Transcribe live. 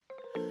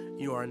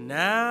You are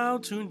now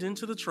tuned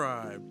into The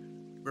Tribe,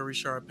 where we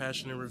share our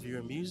passion in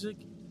reviewing music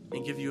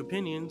and give you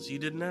opinions you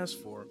didn't ask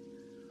for.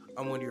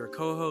 I'm one of your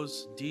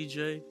co-hosts,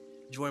 DJ,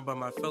 joined by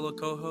my fellow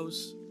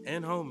co-hosts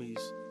and homies,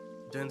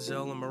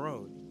 Denzel and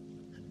Marone.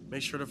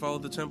 Make sure to follow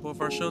the tempo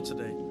of our show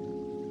today.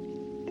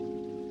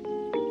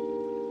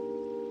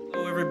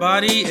 Hello,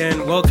 everybody,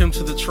 and welcome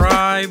to The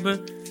Tribe.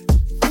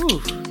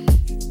 Whew.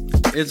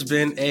 It's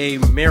been a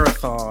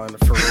marathon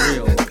for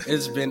real.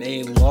 It's been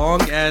a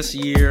long-ass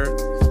year.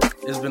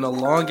 It's been a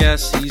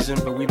long-ass season,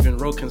 but we've been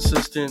real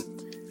consistent,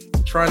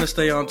 trying to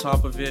stay on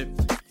top of it.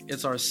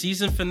 It's our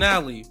season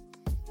finale,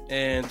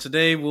 and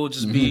today we'll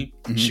just be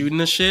shooting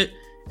the shit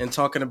and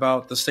talking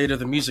about the state of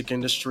the music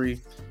industry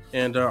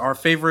and our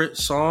favorite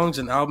songs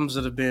and albums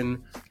that have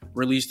been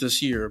released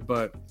this year.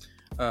 But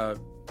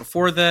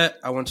before that,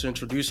 I want to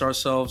introduce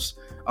ourselves.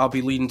 I'll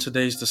be leading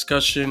today's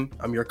discussion.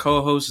 I'm your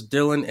co-host,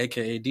 Dylan,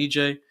 aka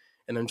DJ,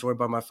 and I'm joined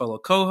by my fellow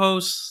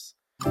co-hosts.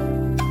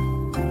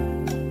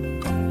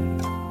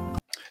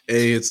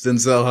 Hey, it's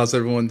Denzel. How's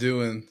everyone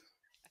doing?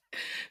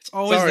 It's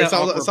always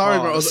sorry,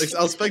 bro. I was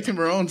expecting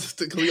Marone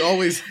because we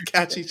always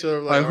catch each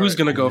other. Like, who's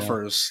gonna go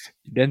first?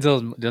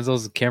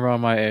 Denzel's camera on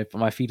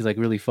my feet is like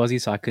really fuzzy,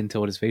 so I couldn't tell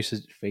what his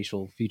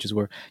facial features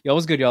were. Yo,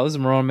 what's good, y'all? This is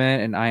Marone,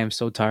 man, and I am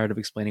so tired of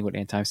explaining what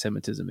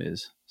anti-Semitism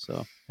is.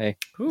 So, hey,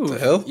 Ooh, what the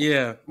hell?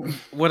 Yeah,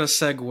 what a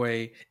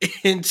segue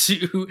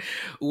into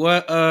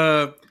what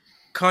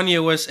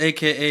Kanye West,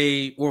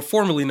 aka or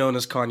formerly known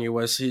as Kanye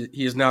West, he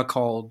is now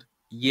called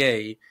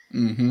Ye,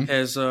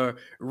 has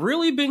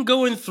really been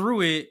going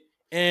through it.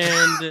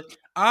 And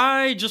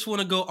I just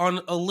want to go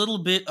on a little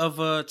bit of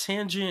a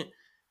tangent.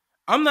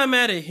 I'm not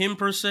mad at him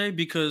per se,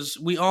 because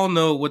we all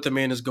know what the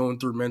man is going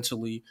through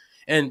mentally.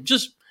 And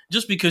just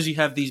because you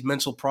have these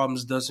mental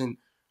problems doesn't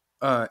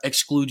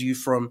exclude you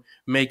from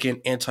making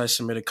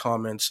anti-Semitic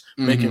comments,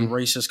 making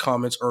racist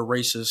comments or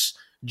racist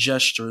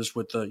gestures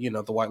with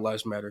the White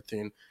Lives Matter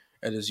thing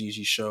at his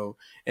Yeezy show.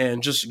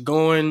 And just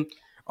going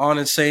on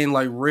and saying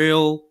like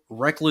real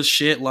reckless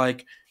shit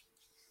like,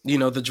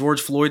 the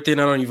George Floyd thing.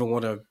 I don't even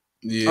want to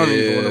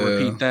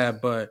repeat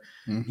that, but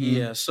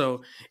yeah.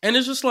 So, and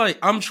it's just like,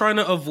 I'm trying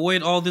to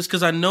avoid all this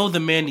because I know the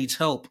man needs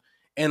help.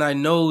 And I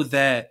know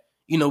that,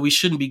 we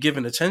shouldn't be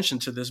giving attention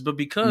to this, but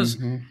because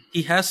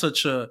he has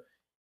such a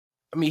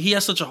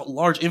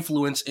large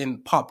influence in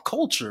pop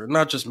culture,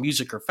 not just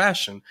music or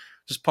fashion,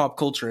 just pop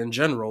culture in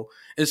general,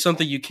 it's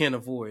something you can't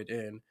avoid.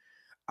 And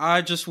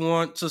I just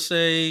want to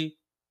say,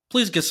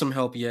 please get some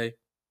help, Ye.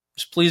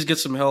 Just please get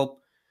some help.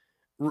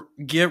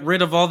 Get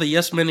rid of all the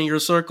yes men in your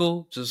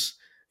circle. Just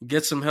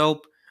get some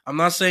help. I'm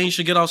not saying you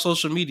should get off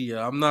social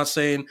media. I'm not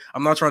trying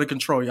to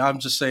control you. I'm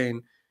just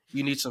saying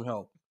you need some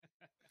help.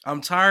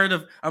 I'm tired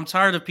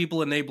of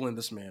people enabling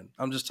this man.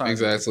 I'm just tired.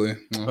 Exactly.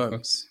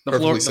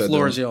 The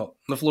floor is y'all.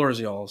 The floor is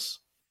y'all's.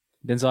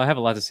 Denzel, I have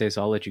a lot to say,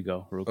 so I'll let you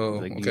go. Real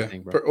quick.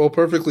 Okay. Well,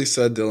 perfectly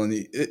said,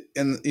 Dylan.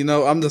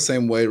 I'm the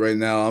same way right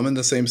now. I'm in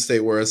the same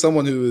state where, as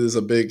someone who is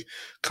a big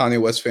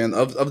Kanye West fan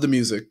of the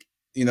music,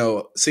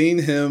 seeing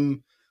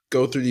him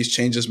go through these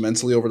changes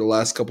mentally over the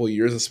last couple of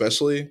years,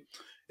 especially,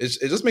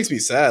 it just makes me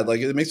sad.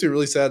 Like, it makes me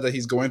really sad that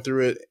he's going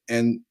through it,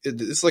 and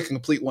it's like a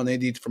complete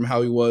 180 from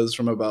how he was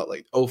from about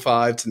like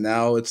 2005 to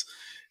now. It's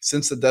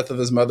since the death of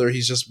his mother,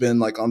 he's just been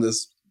like on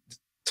this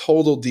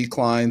total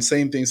decline,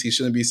 saying things he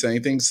shouldn't be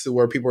saying, things to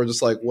where people are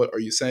just like, what are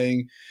you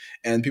saying?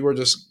 And people are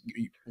just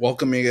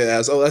welcoming it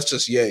as, oh, that's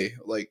just Ye.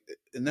 Like,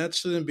 and that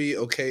shouldn't be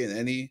okay in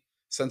any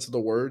sense of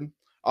the word.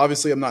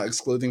 Obviously, I'm not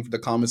excluding the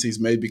comments he's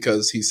made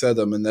because he said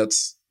them, and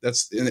that's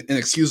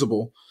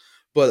inexcusable.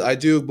 But I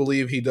do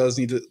believe he does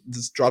need to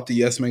just drop the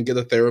yes man, get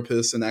a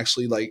therapist, and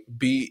actually like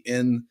be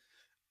in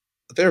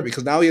therapy,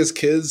 because now he has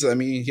kids. I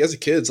mean, he has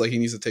kids like he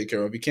needs to take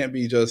care of. He can't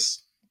be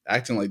just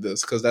acting like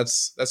this, because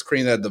that's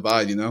creating that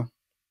divide, Yeah,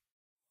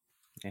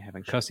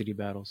 having custody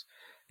battles.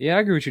 Yeah,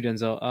 I agree with you,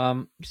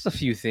 Denzel. Just a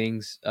few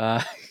things.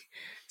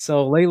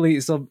 So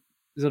lately, so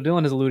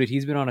Dylan has alluded,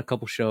 he's been on a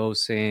couple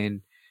shows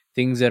saying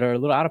things that are a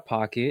little out of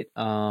pocket.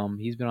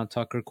 He's been on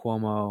Tucker,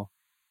 Cuomo,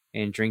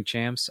 and Drink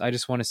Champs. I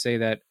just want to say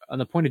that on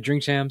the point of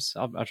Drink Champs,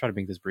 I'll try to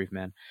make this brief,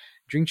 man.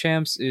 Drink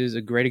Champs is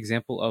a great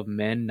example of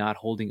men not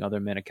holding other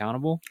men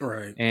accountable.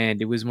 Right.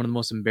 And it was one of the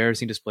most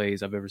embarrassing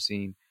displays I've ever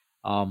seen.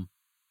 To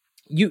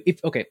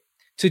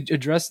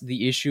address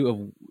the issue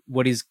of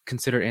what is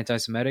considered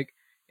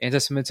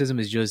anti-Semitism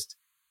is just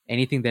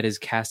anything that is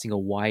casting a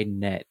wide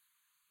net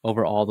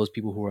over all those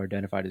people who are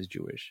identified as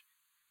Jewish.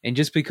 And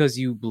just because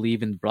you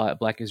believe in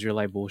Black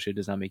Israelite bullshit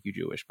does not make you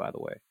Jewish, by the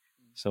way.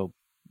 So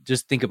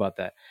just think about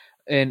that.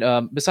 And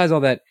besides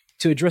all that,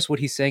 to address what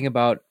he's saying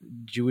about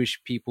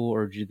Jewish people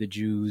or the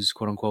Jews,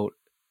 quote unquote,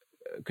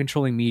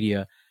 controlling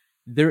media,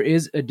 there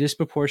is a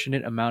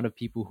disproportionate amount of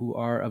people who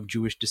are of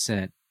Jewish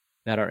descent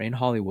that are in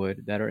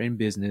Hollywood, that are in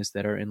business,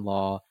 that are in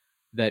law,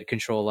 that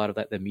control a lot of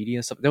the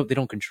media stuff. They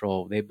don't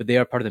control, but they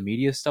are part of the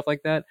media, stuff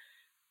like that.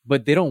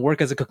 But they don't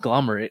work as a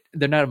conglomerate.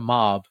 They're not a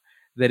mob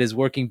that is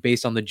working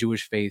based on the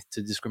Jewish faith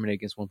to discriminate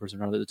against one person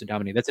or another to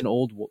dominate. That's an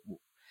old.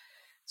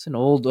 It's an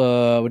old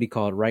what do you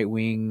call it, right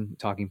wing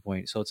talking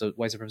point. So it's a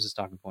white supremacist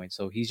talking point.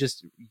 So he's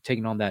just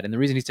taking on that, and the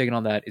reason he's taking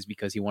on that is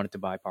because he wanted to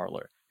buy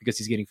Parler because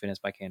he's getting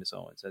finessed by Candace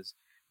Owens, as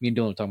me and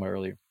Dylan were talking about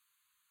earlier.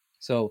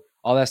 So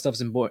all that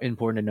stuff's important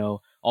to know.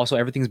 Also,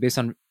 everything's based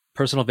on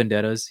personal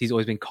vendettas. He's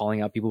always been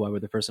calling out people by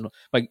their personal,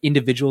 like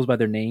individuals by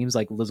their names,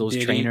 like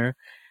Lizzo's trainer,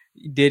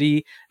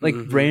 Diddy, like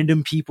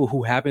random people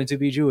who happen to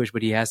be Jewish,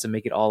 but he has to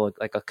make it all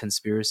like a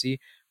conspiracy,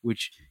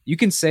 which you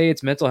can say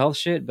it's mental health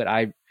shit, but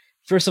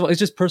first of all, it's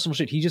just personal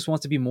shit. He just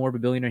wants to be more of a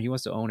billionaire. He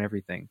wants to own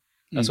everything.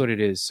 That's what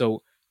it is.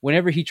 So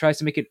whenever he tries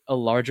to make it a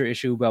larger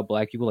issue about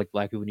black people, like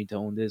black people need to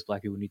own this,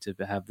 black people need to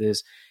have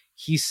this,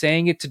 he's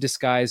saying it to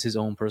disguise his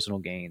own personal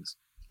gains.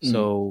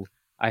 So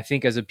I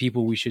think as a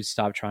people, we should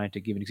stop trying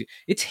to give an excuse.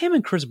 It's him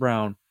and Chris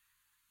Brown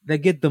that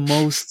get the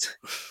most,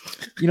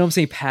 you know what I'm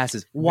saying,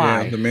 passes.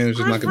 Why? Yeah, the manager's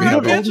not going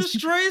to be happy.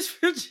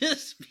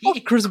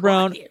 Fuck Chris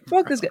Brown.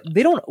 Fuck this guy.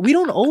 We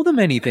don't owe them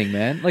anything,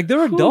 man. Like,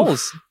 they're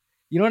adults.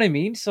 You know what I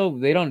mean? So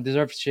they don't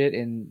deserve shit,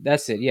 and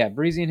that's it. Yeah,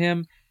 Breezy and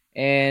him.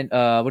 And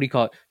what do you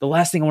call it? The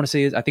last thing I want to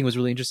say is, I think was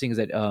really interesting is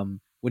that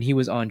when he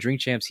was on Drink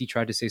Champs, he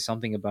tried to say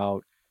something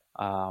about,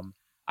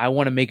 I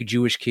want to make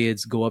Jewish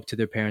kids go up to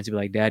their parents and be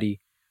like, Daddy,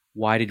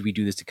 why did we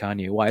do this to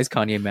Kanye? Why is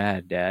Kanye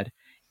mad, Dad?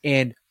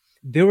 And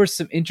there were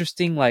some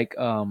interesting like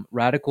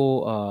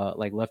radical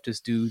like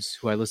leftist dudes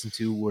who I listened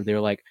to where they're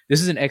like,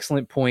 this is an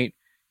excellent point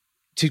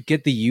to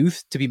get the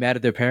youth to be mad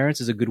at their parents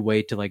is a good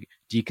way to like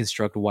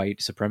deconstruct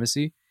white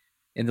supremacy.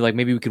 And they're like,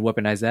 maybe we could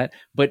weaponize that.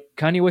 But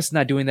Kanye West is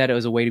not doing that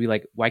as a way to be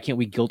like, why can't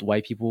we guilt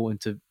white people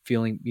into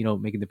feeling, you know,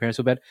 making their parents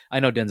feel bad? I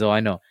know, Denzel,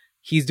 I know.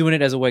 He's doing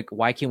it as a way,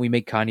 why can't we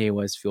make Kanye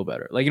West feel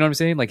better? Like, you know what I'm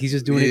saying? Like, he's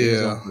just doing it in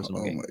his own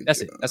personal game. That's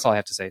it. That's all I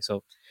have to say.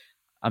 So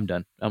I'm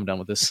done. I'm done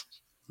with this.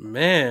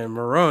 Man,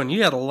 Marone,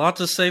 you had a lot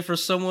to say for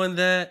someone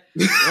that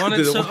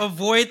wanted to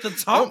avoid the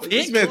topic.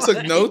 This man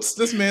took notes.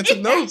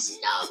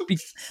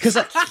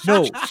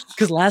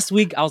 Because last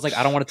week I was like,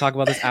 I don't want to talk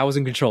about this. I was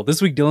in control.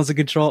 This week Dylan's in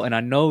control, and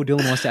I know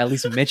Dylan wants to at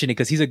least mention it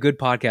because he's a good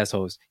podcast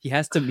host. He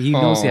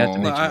knows he has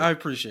to mention it. I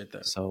appreciate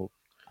that. So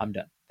I'm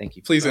done. Thank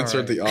you. Please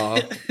insert the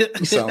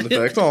sound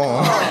effect.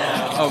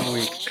 I'm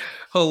weak.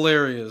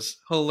 Hilarious.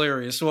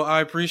 Well,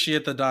 I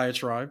appreciate the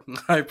diatribe.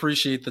 I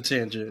appreciate the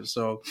tangent.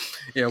 So,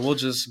 yeah, we'll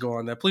just go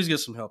on that. Please get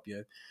some help,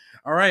 yeah.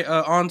 All right,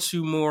 on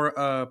to more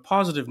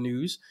positive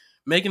news.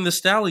 Megan Thee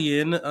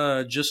Stallion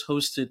just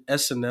hosted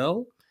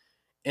SNL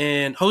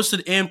and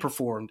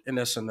performed in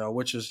SNL,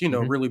 which is, you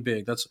know, really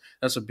big.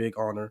 That's a big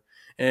honor.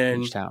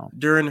 And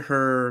during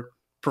her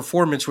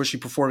performance where she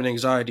performed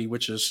Anxiety,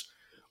 which is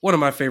one of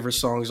my favorite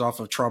songs off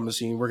of Trauma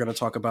Scene, we're going to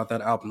talk about that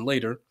album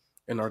later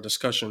in our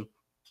discussion.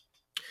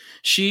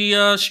 She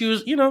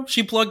was, you know,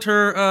 she plugged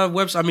her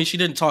website. I mean, she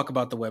didn't talk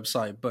about the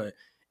website, but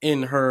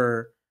in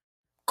her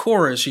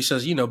chorus, she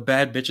says, you know,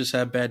 bad bitches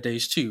have bad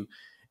days too,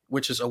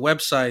 which is a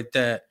website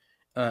that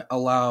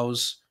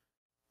allows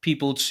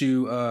people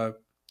to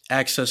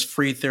access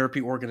free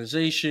therapy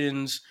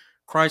organizations,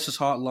 crisis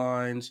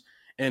hotlines,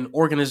 and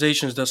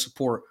organizations that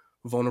support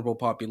vulnerable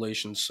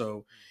populations.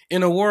 So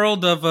in a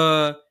world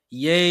of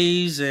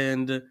yays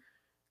and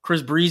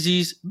Chris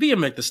Breezy's, be a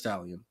Meg Thee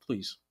Stallion,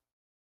 please.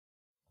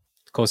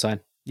 Cosign.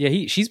 Yeah,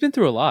 she's been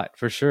through a lot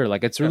for sure.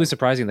 Like, it's really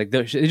surprising. Like,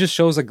 it just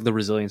shows like the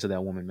resilience of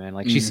that woman, man.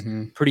 Like, she's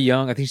pretty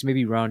young. I think she's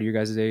maybe around your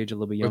guys' age, a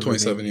little bit younger.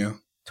 27, maybe.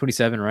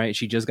 27, right?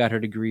 She just got her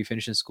degree,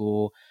 finishing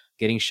school,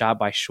 getting shot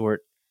by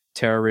short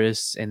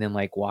terrorists, and then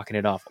like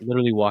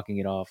literally walking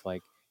it off.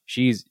 Like,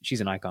 she's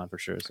an icon for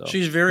sure. So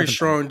she's very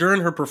strong.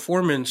 During her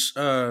performance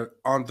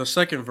on the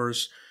second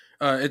verse,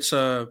 it's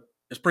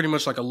pretty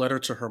much like a letter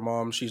to her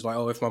mom. She's like,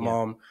 oh, if my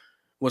mom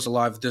was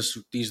alive, these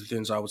are the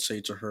things I would say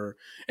to her.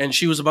 And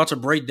she was about to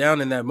break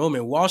down in that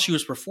moment while she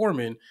was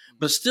performing,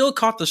 but still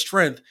caught the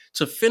strength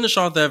to finish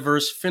off that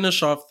verse,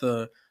 finish off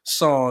the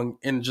song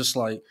in just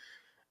like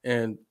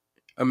an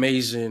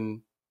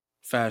amazing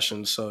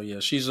fashion. So yeah,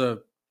 she's a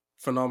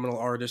phenomenal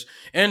artist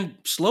and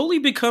slowly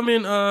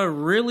becoming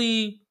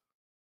really,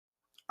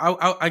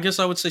 I guess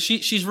I would say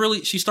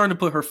she's starting to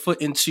put her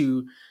foot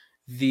into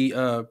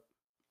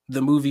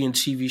the movie and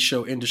TV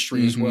show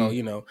industry as well,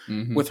 you know,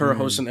 with her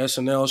hosting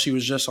SNL. She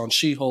was just on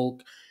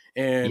She-Hulk,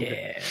 and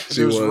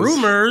there's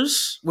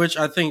rumors, which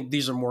I think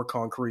these are more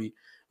concrete,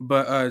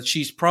 but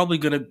she's probably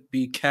going to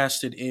be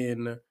casted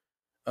in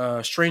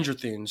Stranger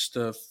Things,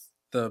 the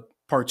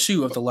part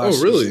 2 of the last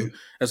season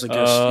as a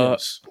guest.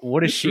 Yes.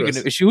 What is she going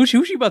to, who's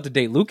she about to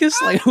date? Lucas?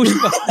 Like, who's she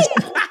about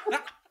to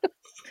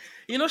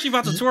You know, she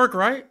about to twerk,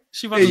 right?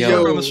 She about to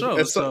twerk on the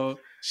show. So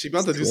she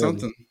about to do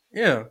something.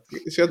 Yeah.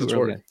 She had to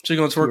twerk. She's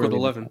going to twerk with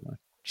 11.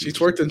 She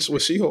twerked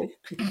with She-Hulk.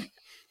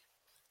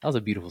 That was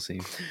a beautiful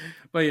scene.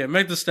 But yeah,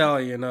 Meg Thee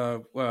Stallion,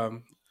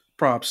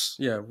 props.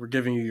 Yeah, we're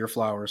giving you your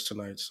flowers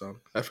tonight. So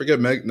I forget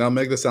Meg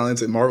Thee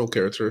Stallion's a Marvel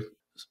character.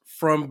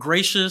 From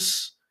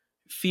gracious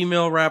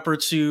female rapper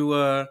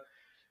to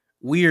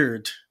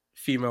weird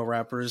female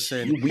rappers.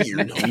 And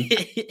weird.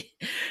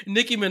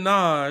 Nicki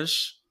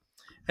Minaj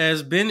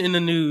has been in the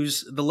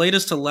news, the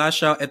latest to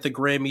lash out at the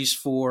Grammys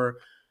for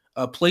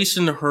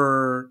placing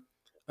her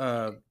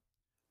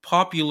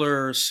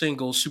popular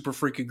single Super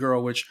Freaky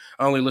Girl, which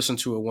I only listened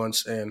to it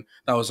once, and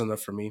that was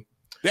enough for me.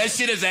 That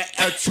shit is a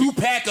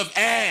 2-pack of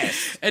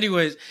ass.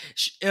 Anyways,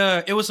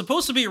 it was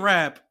supposed to be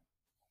rap.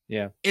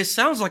 Yeah. It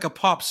sounds like a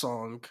pop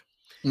song.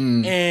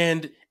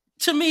 And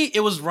to me,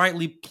 it was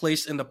rightly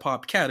placed in the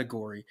pop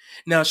category.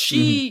 Now,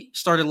 she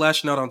started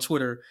lashing out on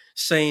Twitter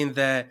saying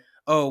that,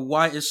 oh,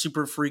 why is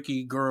Super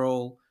Freaky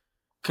Girl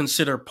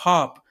considered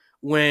pop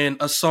when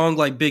a song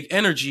like Big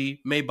Energy,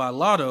 made by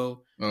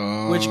Lotto,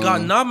 which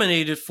got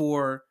nominated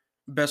for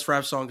Best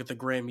Rap Song at the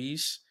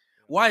Grammys,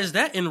 why is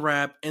that in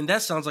rap? And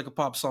that sounds like a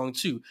pop song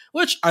too.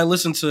 Which I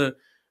listened to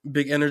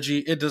Big Energy.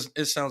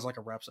 It sounds like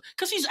a rap song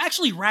because he's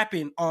actually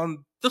rapping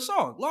on the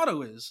song.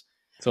 Lotto is.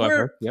 So I've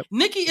heard. Yep.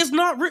 Nicki is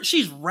not.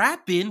 She's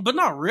rapping, but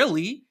not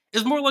really.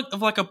 It's more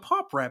like a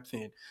pop rap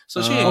thing.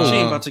 So she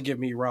ain't about to get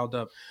me riled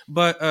up.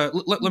 But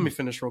let me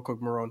finish real quick,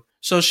 Marone.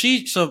 So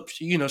she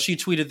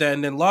tweeted that,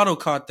 and then Lotto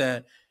caught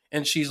that,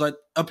 and she's like,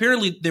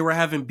 apparently they were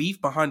having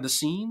beef behind the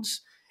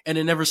scenes, and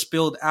it never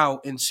spilled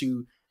out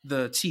into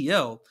the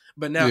TL.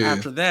 But now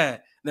after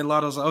that, then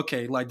Lotto's like,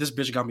 okay, like this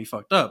bitch got me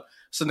fucked up.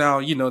 So now,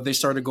 they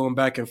started going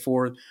back and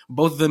forth.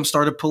 Both of them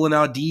started pulling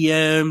out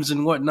DMs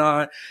and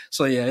whatnot.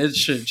 So yeah, it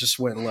shit just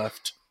went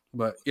left.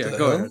 But yeah,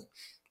 go ahead.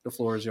 The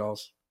floor is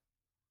y'all's.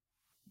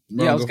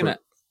 Yeah, I was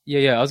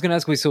gonna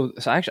ask. Wait, so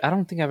actually, I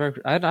don't think I've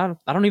ever. I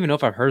don't even know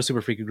if I've heard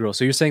Super Freaky Girl.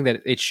 So you're saying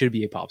that it should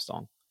be a pop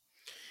song,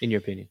 in your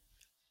opinion?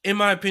 In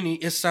my opinion,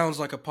 it sounds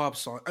like a pop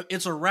song.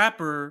 It's a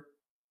rapper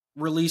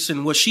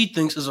releasing what she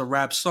thinks is a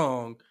rap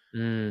song.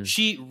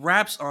 She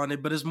raps on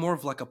it, but it's more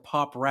of like a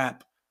pop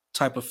rap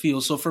type of feel.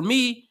 So for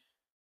me,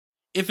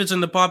 if it's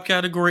in the pop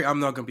category, I'm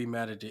not gonna be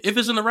mad at it. If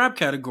it's in the rap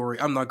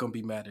category, I'm not gonna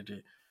be mad at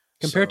it.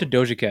 Compared to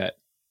Doja Cat,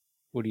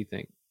 what do you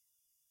think?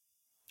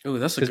 Oh,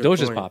 that's a good point. Because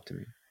Doja's point. pop to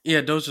me.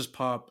 Yeah, Doja's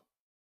pop.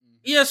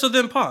 Yeah, so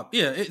then pop.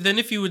 Yeah, then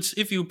if you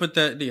put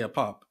that,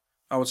 pop.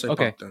 I would say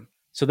pop then.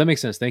 So that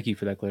makes sense. Thank you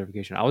for that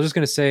clarification. I was just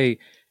gonna say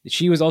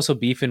she was also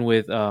beefing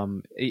with I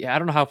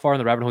don't know how far in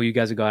the rabbit hole you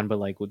guys have gone, but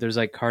like there's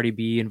like Cardi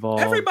B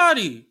involved.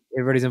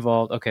 Everybody's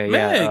involved. Okay,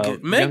 Meg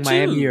Young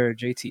Miami too. Or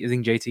JT. I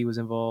think JT was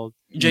involved.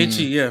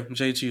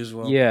 JT as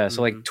well. Yeah,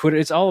 so like Twitter,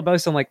 it's all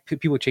about some like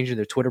people changing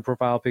their Twitter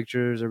profile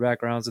pictures or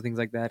backgrounds and things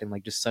like that, and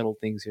like just subtle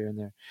things here and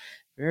there.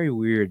 Very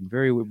weird,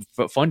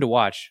 but fun to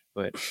watch.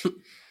 But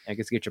I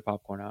guess get your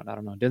popcorn out. I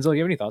don't know. Denzel,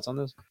 you have any thoughts on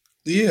this?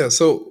 Yeah,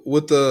 so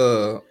with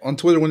on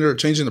Twitter when they're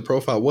changing the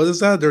profile, what is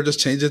that? They're just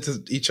changing it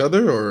to each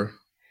other, or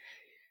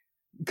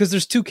because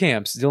there's two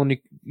camps. Dylan,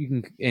 you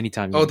can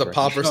anytime. The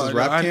pop versus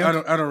rap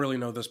camp. I don't really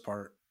know this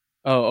part.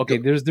 Oh, okay.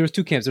 There's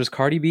two camps. There's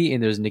Cardi B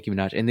and there's Nicki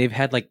Minaj, and they've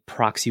had like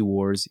proxy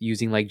wars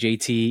using like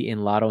JT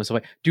and Lotto and stuff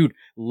like. Dude,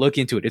 look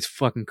into it. It's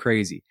fucking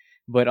crazy.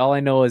 But all I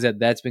know is that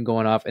that's been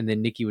going off, and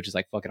then Nicki was just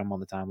like, "Fuck it, I'm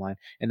on the timeline."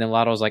 And then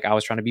Lotto's like, "I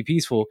was trying to be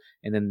peaceful,"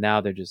 and then now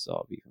they're just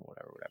all beefing,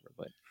 whatever.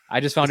 But I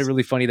just found it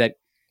really funny that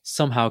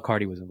somehow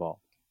Cardi was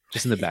involved,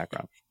 just in the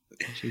background.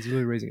 She's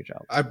really raising a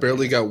child. I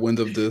barely got wind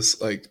of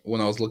this like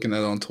when I was looking at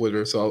it on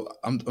Twitter, so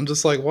I'm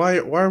just like, why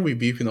are we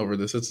beefing over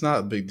this? It's not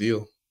a big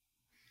deal.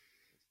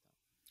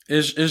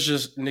 It's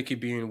just Nicki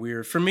being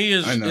weird. For me,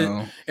 I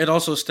know. It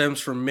also stems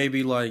from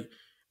maybe an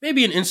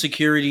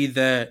insecurity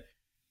that,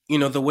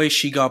 the way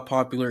she got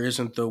popular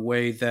isn't the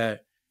way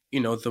that,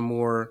 the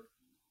more,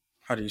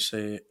 how do you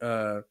say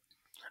it?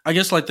 I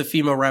guess like the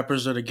female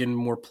rappers that are getting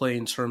more play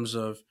in terms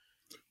of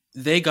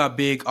they got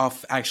big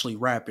off actually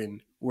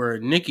rapping, where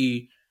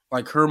Nicki,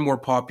 like her more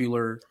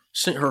popular,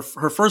 her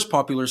first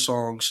popular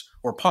songs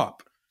were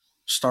pop.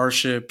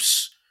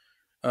 Starships,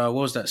 what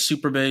was that?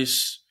 Super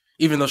Bass.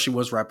 Even though she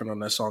was rapping on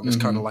that song, it's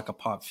kind of like a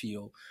pop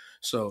feel.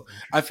 So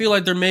I feel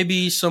like there may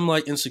be some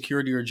like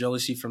insecurity or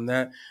jealousy from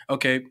that.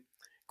 Okay,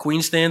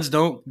 Queen stans,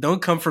 don't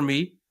come for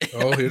me.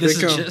 Oh, here they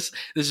come. This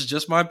is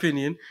just my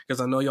opinion because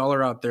I know y'all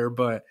are out there,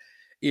 but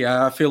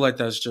yeah, I feel like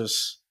that's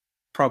just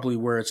probably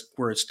where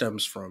it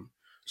stems from.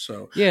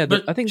 So yeah,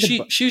 but I think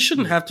she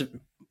shouldn't have to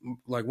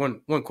like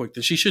one quick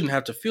thing. She shouldn't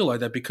have to feel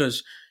like that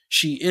because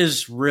she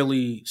is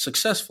really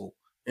successful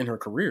in her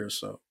career.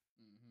 So.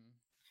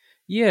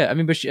 Yeah, I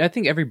mean, but I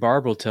think every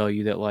barber will tell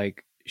you that,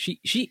 like,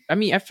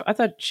 I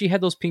thought she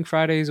had those Pink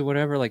Fridays or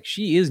whatever. Like,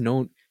 she was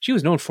known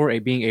for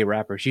being a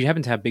rapper. She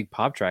happened to have big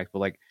pop tracks, but,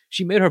 like,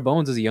 she made her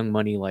bones as a Young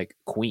Money, like,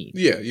 queen.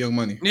 Yeah, Young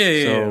Money.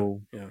 Yeah.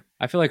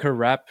 I feel like her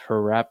rap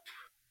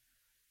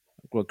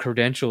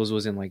credentials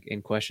was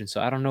in question.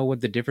 So I don't know what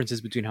the difference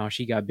is between how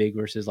she got big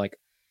versus, like,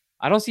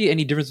 I don't see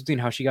any difference between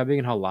how she got big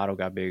and how Lotto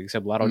got big,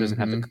 except Lotto doesn't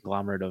have the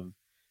conglomerate of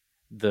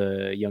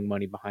the Young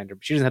Money behind her.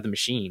 She doesn't have the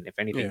machine, if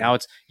anything. Now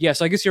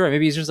so I guess you're right.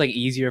 Maybe it's just like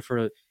easier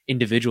for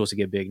individuals to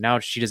get big. Now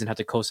she doesn't have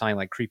to co-sign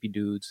like creepy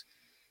dudes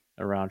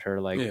around her,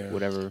 like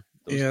whatever.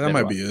 Yeah, that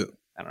might be it.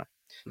 I don't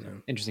know. Yeah.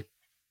 Interesting.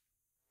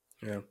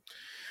 Yeah.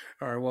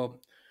 All right. Well,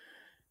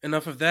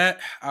 enough of that.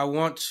 I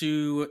want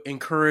to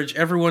encourage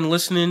everyone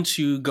listening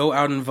to go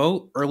out and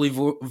vote. Early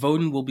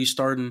voting will be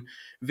starting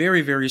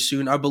very, very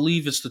soon. I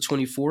believe it's the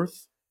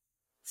 24th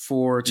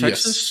for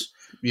Texas.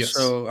 Yes.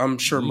 So I'm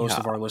sure most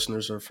of our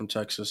listeners are from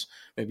Texas,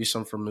 maybe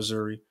some from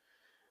Missouri.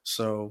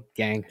 So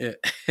gang.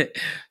 yeah.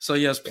 So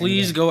yes,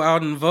 please go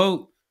out and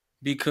vote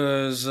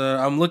because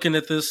I'm looking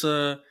at this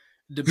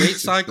debate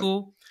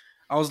cycle.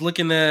 I was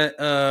looking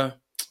at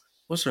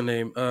what's her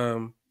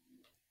name?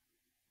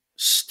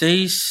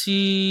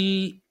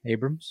 Stacey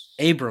Abrams.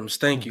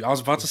 Thank you. I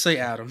was about to say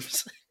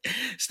Adams.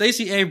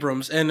 Stacey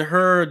Abrams and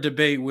her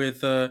debate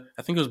with I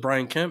think it was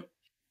Brian Kemp.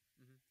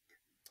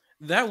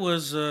 That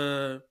was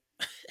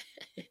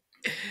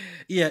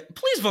yeah,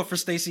 please vote for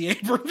Stacey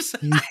Abrams.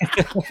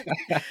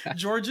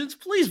 Georgians,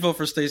 please vote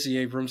for Stacey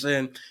Abrams.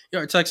 And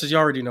Texas, you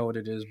already know what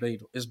it is.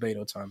 It's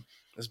Beto time.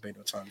 It's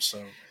Beto time.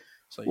 So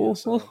yeah.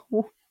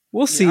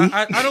 We'll see.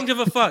 I don't give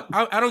a fuck.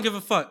 I don't give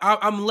a fuck.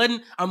 I'm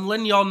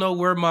letting y'all know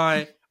where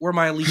my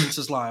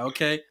allegiances lie.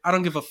 Okay, I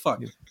don't give a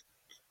fuck.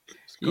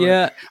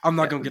 Yeah, I'm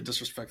not gonna get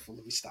disrespectful.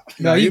 Let me stop.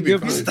 No, you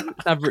good.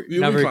 Not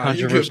very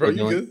controversial.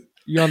 You good,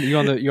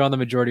 You're on the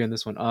majority on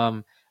this one.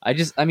 I'll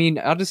just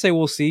say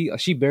we'll see.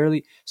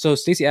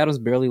 Stacey Adams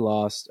barely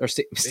lost, or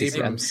Stacey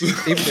Abrams.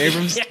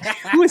 Abrams.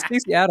 Who is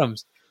Stacey Adams?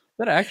 Is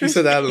that an actress?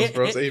 You said Adams,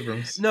 bro. It's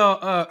Abrams. No,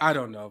 I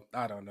don't know.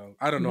 I don't know.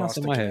 I'll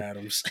stick to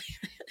Adams.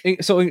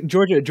 So in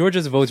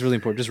Georgia's vote is really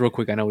important. Just real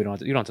quick, I know you don't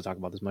have to talk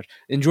about this much.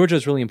 In Georgia,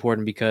 it's really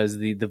important because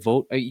the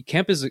vote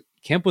Kemp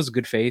was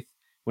good faith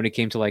when it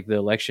came to like the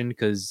election,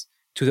 because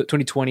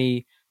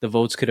 2020 the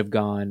votes could have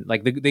gone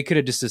like they could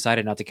have just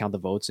decided not to count the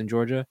votes in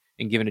Georgia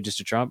and given it just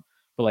to Trump.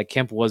 But like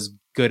Kemp was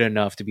good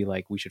enough to be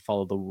like, we should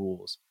follow the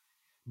rules.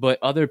 But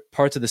other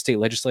parts of the state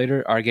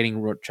legislature are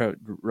getting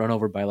run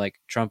over by like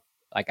Trump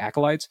like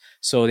acolytes,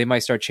 so they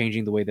might start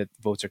changing the way that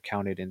votes are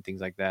counted and things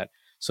like that.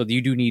 So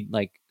you do need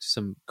like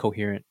some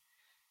coherent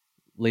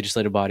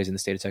legislative bodies in the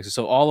state of Texas.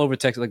 So all over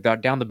Texas,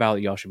 like down the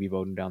ballot, y'all should be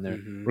voting down there,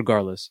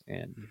 regardless.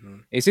 And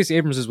Stacey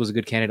Abrams was a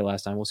good candidate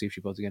last time. We'll see if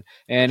she votes again.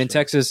 And in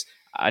Texas,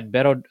 I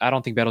don't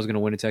think Beto's going to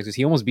win in Texas.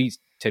 He almost beat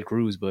Ted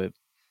Cruz, but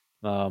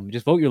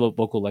just vote your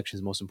local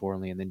elections most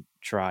importantly, and then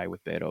try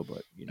with Beto.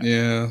 But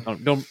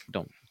don't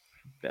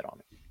bet on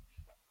it.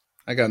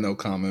 I got no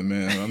comment,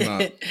 man.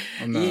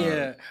 I'm not.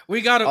 Yeah,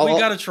 we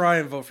gotta try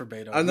and vote for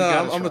Beto. I know.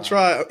 I'm gonna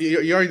try.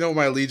 You already know where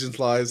my allegiance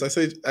lies. I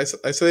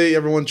say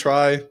everyone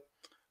try.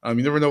 You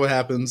never know what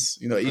happens.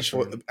 You know,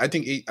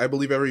 I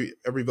believe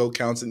every vote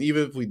counts, and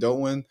even if we don't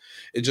win,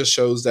 it just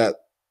shows that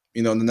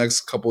in the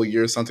next couple of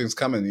years something's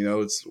coming.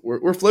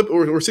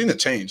 We're seeing it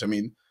change. I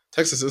mean,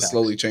 Texas is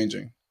slowly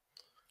changing.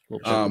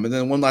 And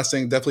then one last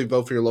thing, definitely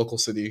vote for your local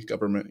city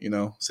government.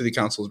 City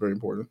council is very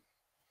important.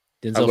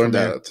 I learned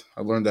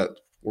that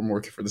when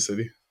working for the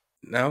city.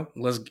 Now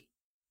let's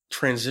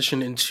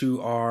transition into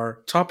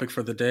our topic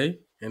for the day,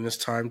 and it's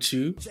time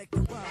to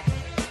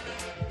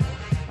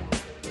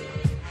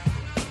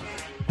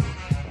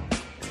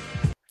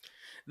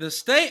the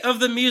state of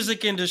the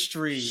music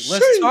industry.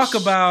 Let's talk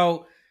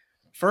about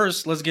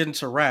first. Let's get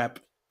into rap.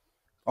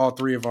 All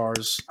three of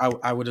ours,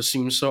 I would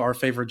assume so. Our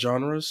favorite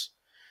genres.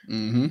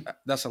 Mm-hmm.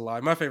 That's a lie.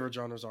 My favorite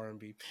genre is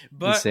R&B,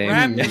 but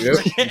rap,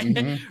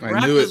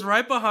 rap is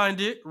right behind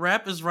it.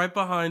 Rap is right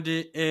behind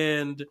it.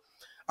 And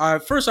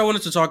first, I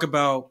wanted to talk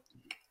about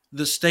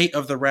the state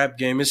of the rap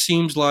game. It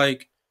seems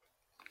like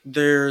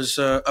there's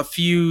a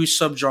few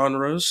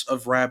subgenres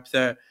of rap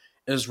that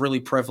is really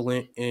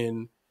prevalent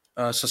in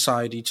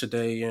society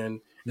today,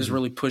 and is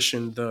really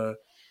pushing the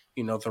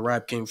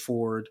rap game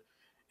forward.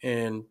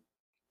 And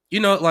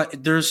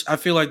I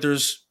feel like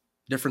there's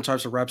different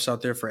types of raps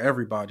out there for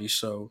everybody.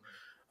 So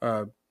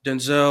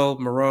Denzel,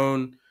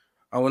 Marone,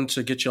 I wanted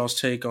to get y'all's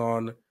take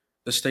on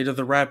the state of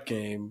the rap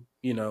game,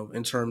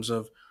 in terms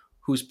of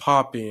who's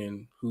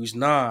popping, who's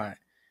not,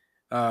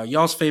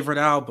 y'all's favorite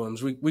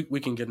albums. We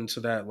can get into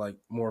that, like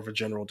more of a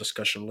general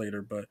discussion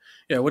later. But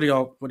yeah, what do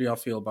y'all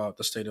feel about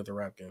the state of the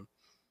rap game?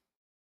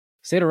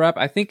 State of rap,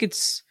 I think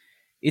it's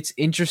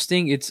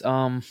interesting. It's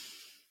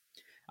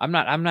I'm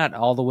not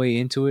all the way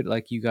into it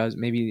like you guys,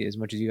 maybe as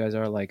much as you guys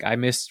are. Like, I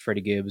missed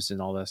Freddie Gibbs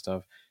and all that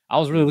stuff. I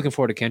was really looking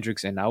forward to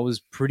Kendrick's, and I was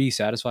pretty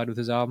satisfied with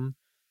his album.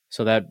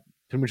 So that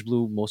pretty much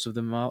blew most of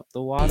them out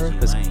the water.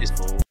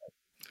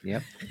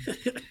 Yep.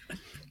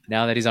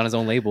 Now that he's on his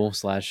own label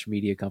 /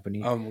 media company.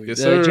 Yes,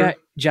 sir.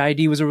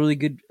 J.I.D. was a really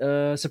good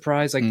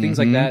surprise, like things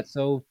like that.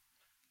 So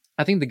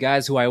I think the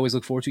guys who I always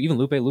look forward to, even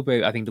Lupe,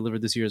 I think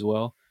delivered this year as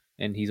well,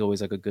 and he's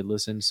always like a good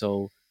listen.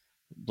 So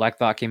Black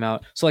Thought came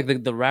out. So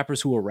like the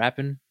rappers who were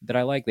rapping that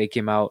I like, they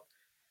came out,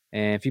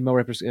 and female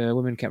rappers,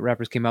 women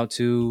rappers came out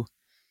too.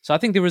 So I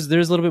think there's a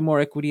little bit more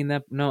equity in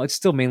that. No, it's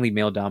still mainly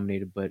male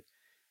dominated. But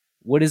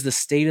what is the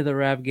state of the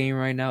rap game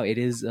right now? It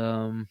is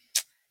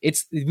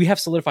we have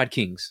solidified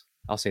kings.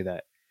 I'll say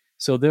that.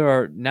 So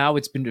now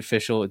it's been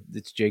official.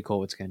 It's J.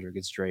 Cole, it's Kendrick,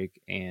 it's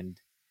Drake, and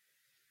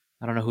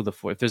I don't know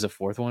who if there's a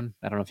fourth one.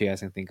 I don't know if you guys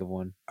can think of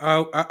one.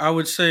 I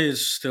would say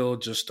it's still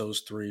just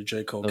those three: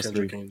 J. Cole,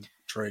 Kendrick, and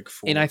Drake.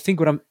 And I think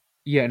what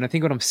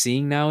I'm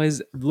seeing now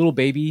is Lil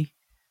Baby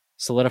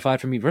solidified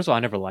for me. First of all, I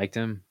never liked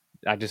him.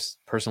 I just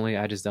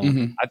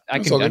don't. I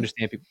can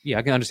understand people. Yeah,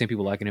 I can understand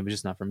people liking him, but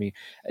just not for me.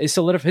 His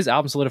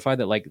album solidified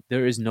that like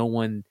there is no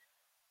one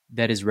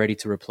that is ready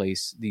to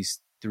replace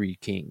these three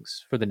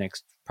kings for the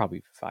next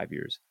probably 5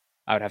 years.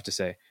 I would have to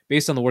say,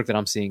 based on the work that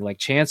I'm seeing. Like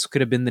Chance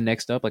could have been the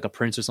next up, like a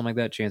Prince or something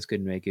like that. Chance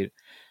couldn't make it,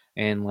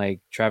 and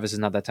like Travis is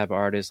not that type of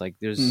artist. Like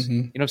there's, Mm-hmm.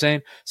 you know what I'm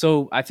saying.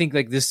 So I think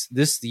like this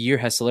year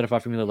has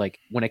solidified for me that like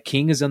when a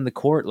king is on the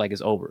court, like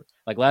it's over.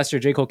 Like last year,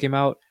 J. Cole came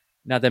out,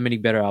 not that many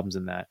better albums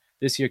than that.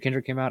 This year,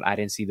 Kendrick came out. I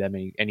didn't see that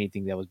many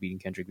anything that was beating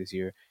Kendrick this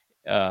year.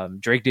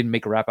 Drake didn't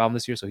make a rap album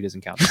this year, so he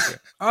doesn't count this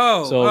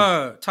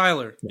year.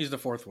 Tyler, he's the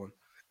fourth one.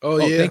 Oh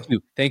yeah,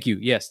 thank you.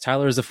 Yes,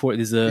 Tyler is the fourth.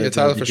 Is the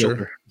Tyler the for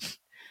Joker. sure.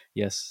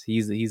 Yes,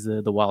 he's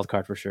the wild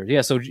card for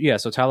sure. So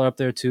Tyler up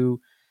there too,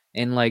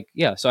 and like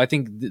so I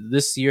think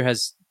this year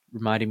has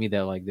reminded me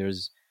that like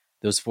there's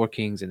those four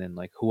kings, and then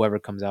like whoever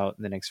comes out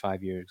in the next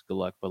 5 years, good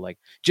luck. But like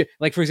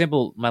for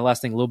example, my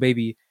last thing, Lil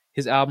Baby,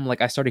 his album,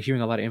 like I started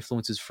hearing a lot of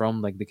influences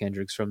from like the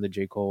Kendricks, from the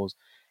J. Coles.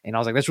 And I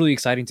was like, that's really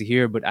exciting to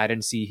hear, but I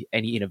didn't see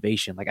any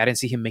innovation. Like I didn't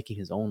see him making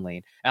his own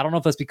lane. I don't know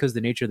if that's because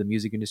the nature of the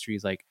music industry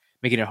is like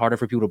making it harder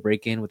for people to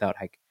break in without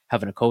like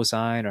having a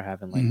cosign or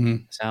having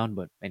like sound.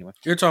 But anyway,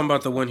 you're talking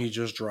about the one he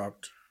just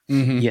dropped.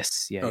 Mm-hmm.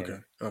 Yes. Yeah. Okay.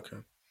 Okay.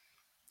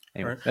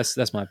 Anyway,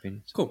 that's my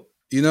opinion. Cool.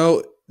 You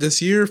know,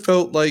 this year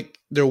felt like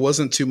there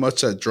wasn't too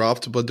much that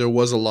dropped, but there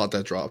was a lot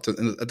that dropped.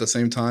 And at the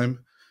same time,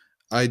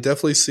 I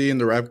definitely see in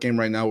the rap game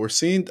right now, we're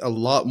seeing a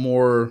lot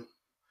more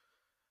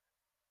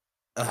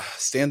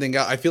standing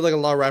out. I feel like a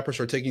lot of rappers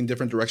are taking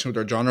different directions with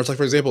their genres. Like,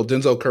 for example,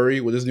 Denzel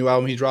Curry, with his new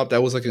album he dropped,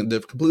 that was like a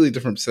completely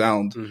different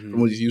sound from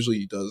what he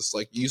usually does.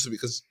 Like,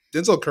 because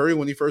Denzel Curry,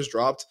 when he first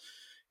dropped,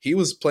 he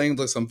was playing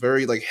like some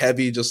very like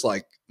heavy, just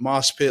like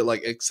mosh pit,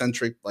 like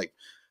eccentric, like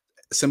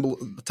symbol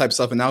type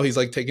stuff. And now he's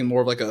like taking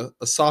more of like a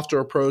softer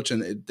approach,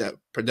 and that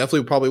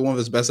definitely probably one of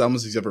his best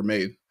albums he's ever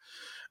made.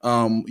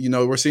 You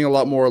know, we're seeing a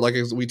lot more, like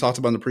as we talked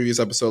about in the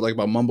previous episode, like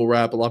about mumble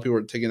rap. A lot of people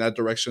are taking that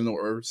direction,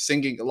 or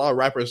singing. A lot of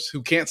rappers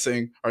who can't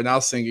sing are now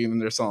singing in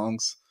their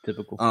songs.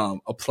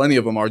 Typical. Plenty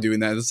of them are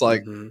doing that. It's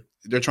like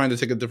they're trying to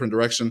take a different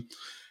direction.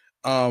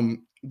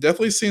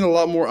 Definitely seeing a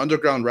lot more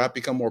underground rap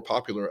become more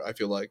popular. I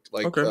feel like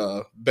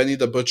Benny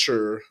the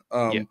Butcher,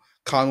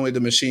 Conway the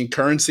Machine.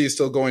 Currency is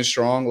still going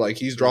strong. Like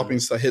he's dropping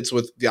hits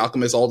with The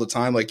Alchemist all the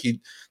time. Like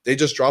they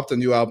just dropped a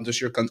new album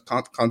this year,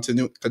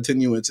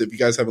 Continuance. If you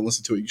guys haven't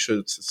listened to it, you should.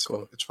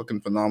 It's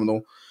fucking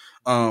phenomenal.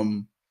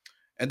 And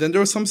then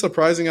there were some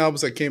surprising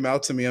albums that came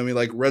out to me. I mean,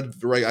 like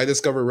I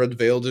discovered Red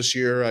Veil this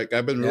year. Like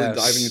I've been really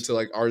diving into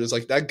like artists.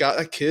 Like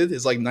that kid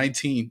is like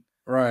 19,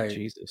 right?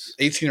 Jesus,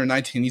 18 or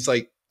 19. He's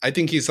like, I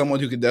think he's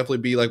someone who could definitely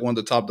be like one of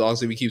the top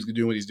dogs if he keeps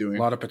doing what he's doing.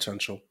 A lot of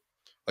potential.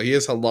 Like he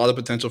has a lot of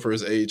potential for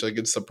his age. Like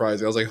it's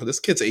surprising. I was like, oh, this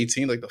kid's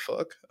 18. Like the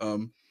fuck.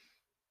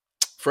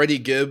 Freddie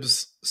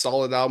Gibbs,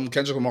 solid album.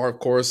 Kendrick Lamar, of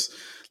course,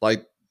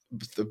 like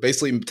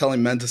basically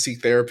telling men to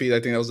seek therapy. I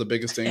think that was the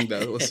biggest thing.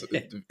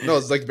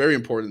 It's like very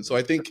important. So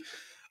I think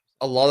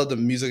a lot of the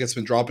music that's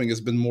been dropping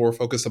has been more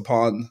focused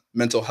upon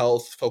mental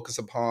health, I think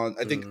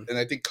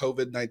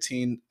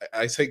COVID-19,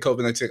 I say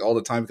COVID-19 all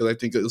the time because I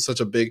think it was such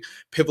a big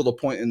pivotal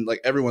point in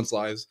like everyone's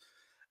lives.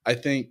 I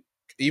think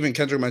even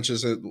Kendrick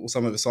mentions in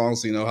some of his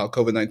songs, you know, how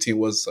COVID-19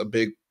 was a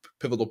big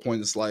pivotal point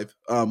in his life.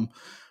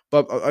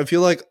 But I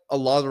feel like a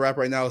lot of the rap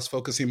right now is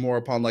focusing more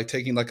upon like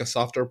taking like a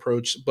softer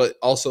approach, but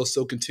also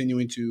still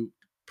continuing to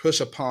push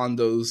upon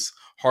those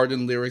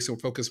hardened lyrics and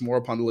focus more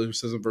upon the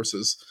lyricism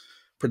versus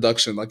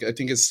production. Like I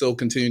think it's still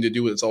continuing to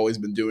do what it's always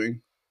been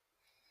doing.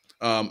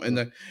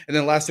 And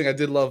then last thing I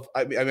did love,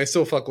 I mean I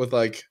still fuck with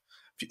like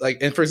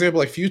and for example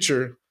like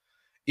Future,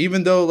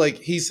 even though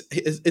like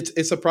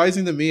it's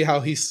surprising to me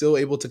how he's still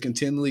able to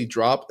continually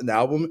drop an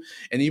album,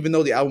 and even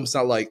though the album's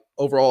not like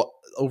overall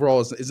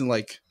isn't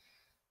like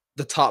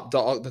the top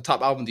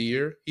album of the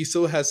year, he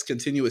still has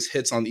continuous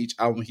hits on each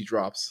album he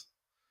drops,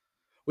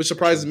 which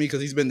surprises me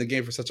because he's been in the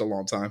game for such a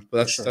long time.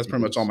 But that's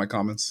pretty much all my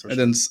comments. And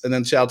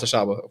then shout out to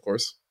Shaba, of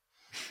course.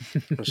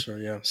 For sure,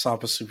 yeah.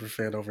 Sapa super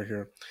fan over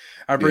here.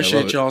 I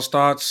appreciate y'all's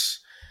thoughts.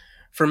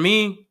 For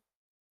me,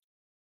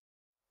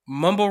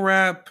 mumble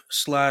rap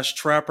 /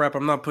 trap rap,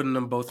 I'm not putting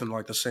them both in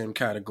like the same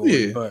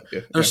category, but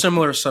they're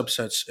similar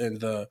subsets in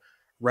the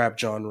rap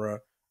genre.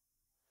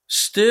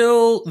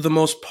 Still the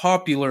most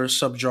popular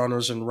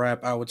subgenres in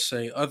rap, I would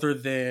say, other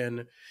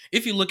than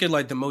if you look at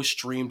like the most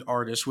streamed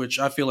artists, which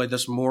I feel like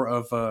that's more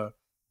of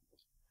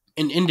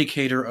an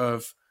indicator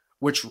of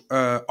which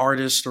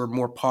artists are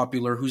more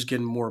popular, who's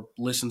getting more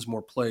listens,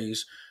 more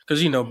plays.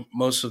 Because, you know,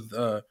 most of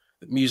the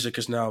music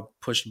is now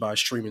pushed by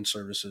streaming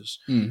services.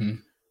 Mm-hmm.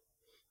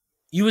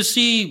 You would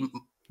see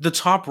the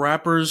top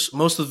rappers,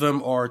 most of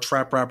them are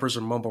trap rappers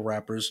or mumble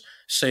rappers,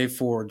 save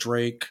for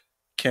Drake,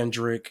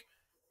 Kendrick.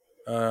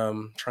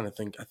 Trying to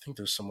think. I think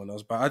there's someone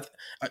else, but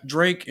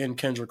Drake and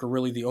Kendrick are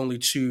really the only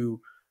two,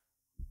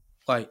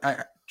 like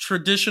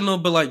traditional.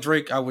 But like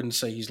Drake, I wouldn't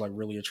say he's like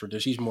really a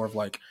tradition. He's more of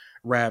like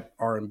rap,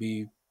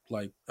 R&B,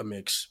 like a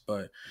mix.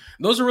 But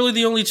those are really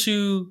the only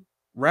two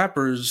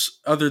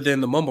rappers, other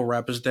than the mumble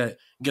rappers, that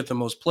get the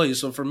most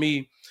plays. So for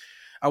me,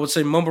 I would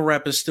say mumble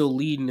rap is still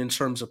leading in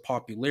terms of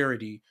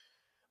popularity,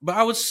 but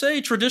I would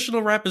say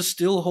traditional rap is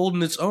still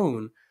holding its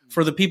own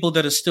for the people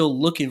that are still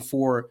looking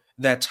for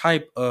that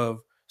type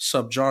of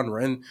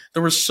subgenre. And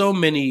there were so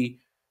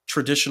many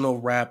traditional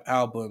rap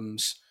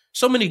albums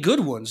so many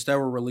good ones that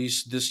were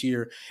released this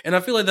year. And I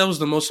feel like that was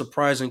the most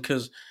surprising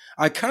because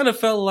I kind of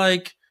felt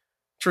like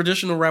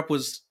traditional rap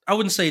was, I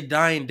wouldn't say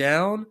dying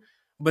down,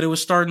 but it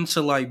was starting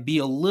to like be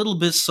a little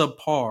bit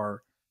subpar.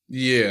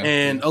 Yeah.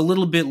 And a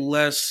little bit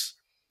less,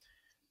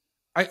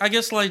 I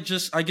guess it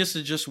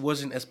just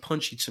wasn't as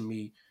punchy to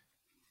me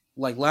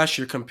like last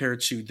year compared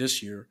to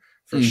this year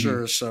for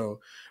sure. So,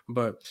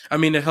 but I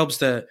mean, it helps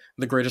that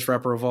the greatest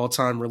rapper of all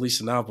time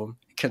released an album,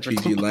 Kendrick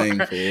PG Lamar.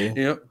 Lang, fool.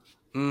 Yep.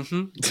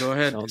 Go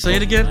ahead. Say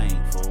it again.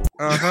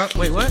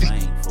 Wait, what?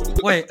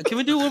 Wait, can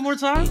we do it one more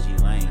time?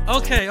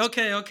 Okay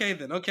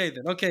then.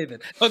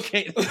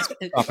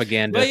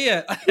 Propaganda. But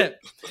yeah,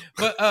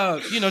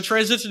 but you know,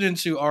 transition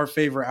into our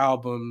favorite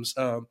albums.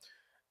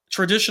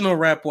 Traditional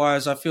rap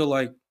wise, I feel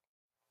like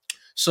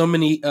so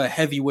many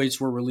heavyweights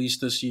were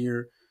released this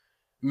year.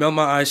 Melt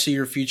My Eyes See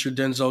Your feature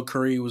Denzel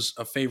Curry was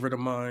a favorite of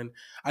mine.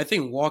 I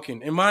think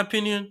Walkin', in my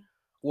opinion,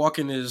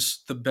 Walkin'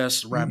 is the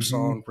best rap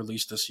song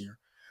released this year.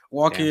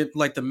 Walkin',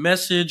 like the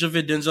message of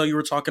it, Denzel, you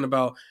were talking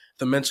about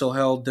the mental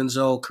health.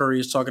 Denzel Curry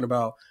is talking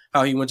about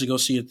how he went to go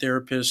see a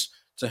therapist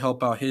to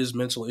help out his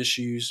mental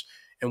issues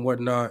and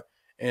whatnot,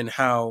 and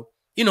how,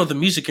 you know, the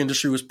music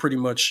industry was pretty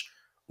much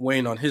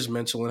weighing on his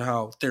mental and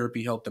how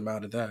therapy helped him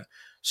out of that.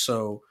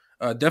 So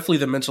definitely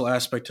the mental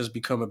aspect has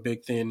become a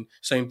big thing.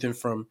 Same thing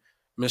from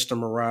Mr.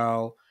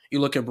 Morale. You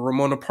look at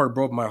Ramona Park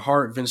Broke My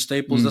Heart, Vince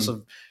Staples, that's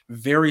a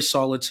very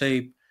solid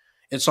tape.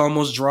 It's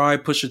Almost Dry,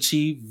 Pusha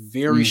T,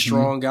 very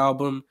strong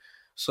album.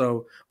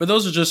 So, but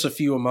those are just a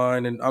few of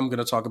mine, and I'm going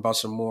to talk about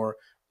some more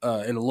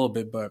in a little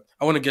bit, but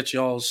I want to get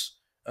y'all's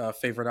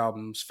favorite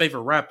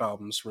rap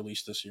albums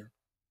released this year.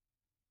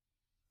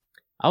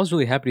 I was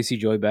really happy to see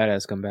Joey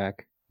Badass come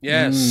back.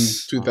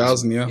 Yes.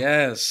 2000, yeah.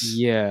 Yes.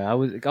 Yeah, I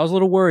was a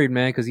little worried,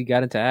 man, because he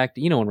got into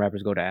acting. You know, when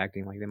rappers go to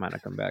acting, like they might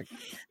not come back.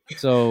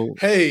 So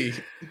Hey,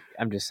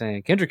 I'm just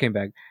saying, Kendrick came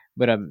back,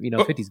 but you know,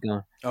 50's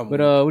gone. But what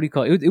do you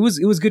call it? It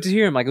was good to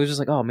hear him. Like it was just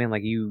like, oh man,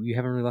 like you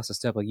haven't really lost a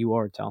step. Like you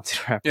are a talented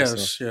rapper.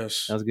 Yes, so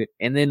yes. that was good.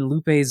 And then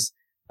Lupe's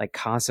like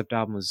concept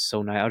album was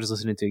so nice. I was just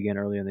listening to it again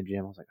earlier in the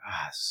gym. I was like,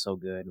 this is so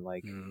good.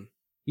 Like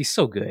he's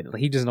so good.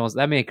 Like he just knows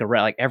that man can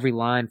rap. Like every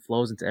line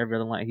flows into every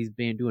other line. He's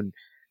been doing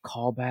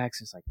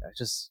callbacks. It's like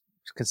just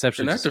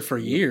conceptually. Been active for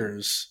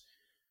years.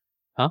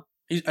 Huh?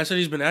 I said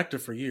he's been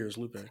active for years,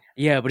 Lupe.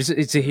 Yeah, but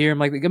it's to hear him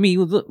like I mean,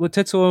 with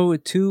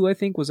Tetsuo 2, I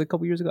think was a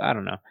couple years ago. I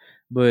don't know,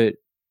 but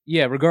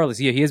yeah,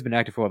 regardless, yeah, he has been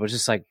active for a while. But it's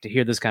just like to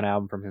hear this kind of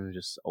album from him is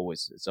just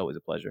always a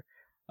pleasure.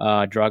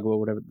 Drago,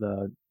 whatever,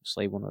 the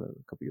Slave one a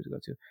couple years ago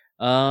too.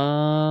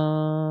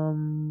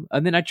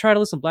 And then I tried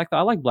to listen to Black Thought.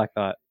 I like Black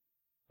Thought.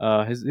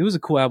 It was a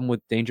cool album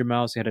with Danger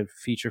Mouse. He had a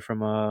feature from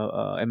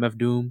MF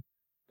Doom.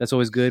 That's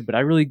always good, but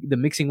the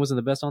mixing wasn't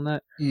the best on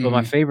that. But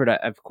my favorite,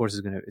 of course, is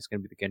gonna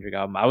be the Kendrick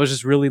album. I was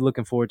just really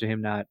looking forward to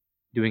him not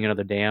doing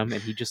another Damn,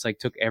 and he just like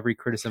took every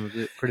criticism of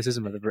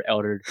the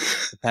Elder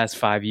the past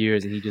 5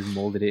 years, and he just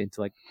molded it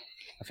into like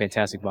a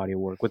fantastic body of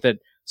work with a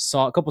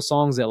couple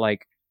songs that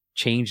like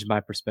changed my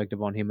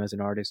perspective on him as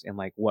an artist and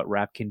like what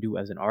rap can do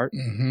as an art.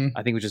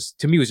 I think it was just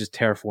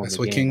terraforming. That's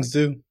what Kings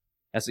do.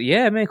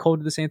 Yeah, man. Cole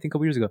did the same thing a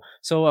couple years ago,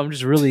 so I'm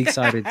just really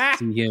excited to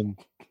see him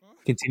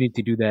continue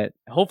to do that.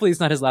 Hopefully,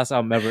 it's not his last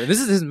album ever. This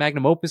is his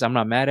magnum opus. I'm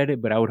not mad at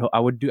it, but I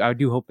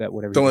do hope that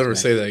whatever. Don't ever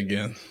say that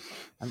again.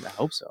 I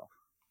hope so.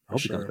 I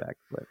hope he comes back.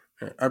 But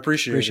I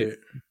appreciate it.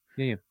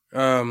 Yeah.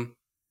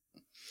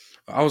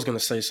 I was gonna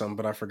say something,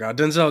 but I forgot.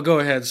 Denzel, go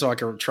ahead so I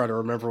can try to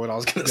remember what I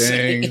was gonna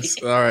say.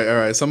 All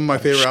right. Some of my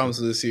favorite albums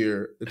of this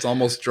year. It's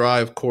Almost Dry,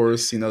 of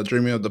course. You know,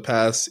 Dreaming of the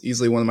Past,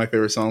 easily one of my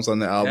favorite songs on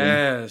the album.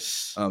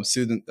 Yes.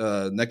 Student,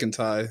 Neck and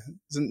Tie.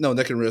 No,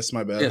 Neck and Wrist.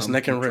 My bad. Yes,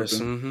 Neck and Wrist.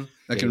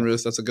 Neck and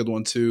Wrist. That's a good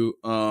one too.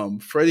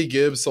 Freddie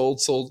Gibbs, sold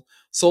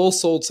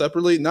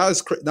separately.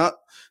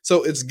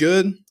 So it's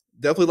good.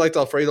 Definitely liked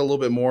Alfredo a little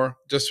bit more,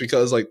 just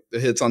because like the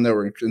hits on there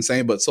were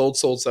insane. But sold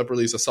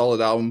separately is a solid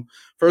album.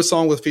 First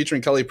song with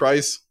featuring Kelly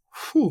Price.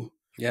 Whew.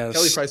 Yes.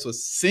 Kelly Price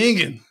was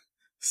singing.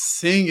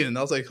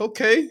 I was like,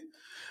 okay.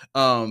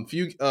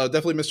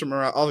 Definitely Mr.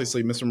 Morale.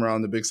 Obviously, Mr. Morale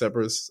and the Big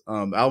Steppers.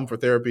 Album for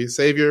Therapy.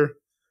 Savior,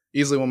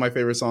 easily one of my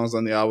favorite songs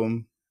on the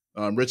album.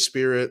 Rich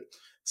Spirit.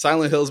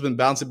 Silent Hill's been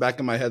bouncing back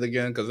in my head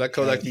again because that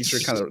Kodak feature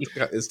kind of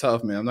is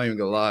tough, man. I'm not even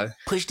gonna lie.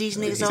 Push these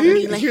niggas on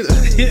me like.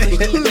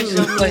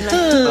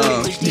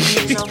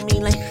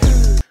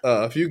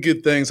 A few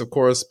good things, of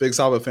course. Big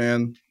Saba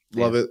fan,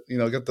 love it. You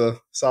know, get the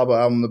Saba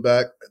album in the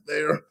back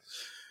right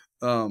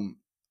there.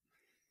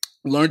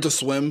 Learn to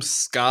Swim,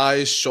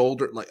 Skies,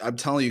 Shoulder. Like I'm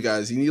telling you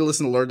guys, you need to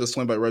listen to Learn to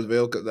Swim by Red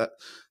Veil because that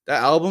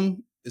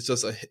album is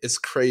just it's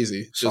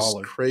crazy, just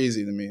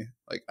crazy to me.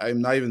 Like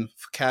I'm not even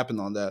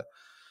capping on that.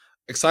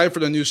 Excited for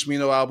the new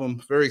Smino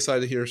album. Very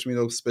excited to hear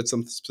Smino spit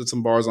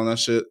some bars on that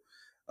shit.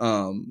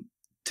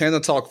 Tana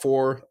Talk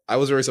 4. I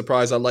was very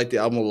surprised. I liked the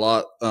album a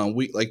lot.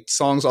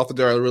 Songs off of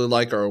there I really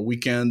like are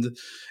Weekend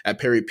at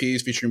Perry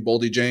P's featuring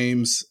Boldy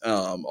James.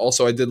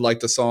 Also, I did like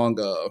the song.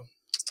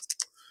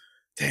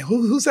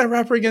 Who's that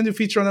rapper again who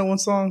featured on that one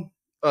song?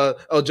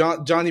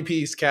 Johnny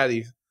P's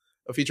Caddy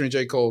featuring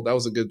J. Cole. That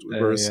was a good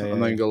verse. Yeah, I'm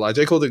not even gonna lie.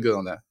 J. Cole did good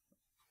on that.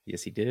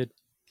 Yes, he did.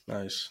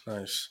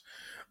 Nice.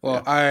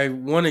 Well, I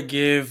want to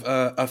give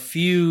a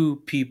few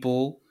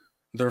people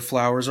their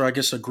flowers, or I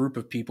guess a group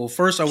of people.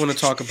 First, I want to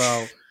talk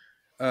about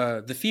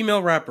the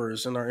female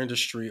rappers in our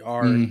industry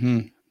are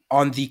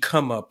on the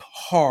come up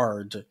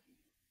hard.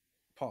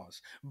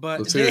 Pause. But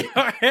Let's hear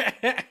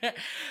they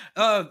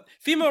are.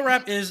 Female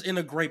rap is in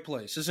a great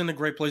place. It's in a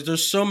great place.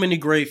 There's so many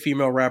great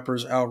female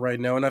rappers out right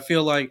now, and I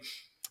feel like,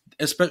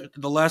 especially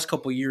the last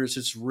couple of years,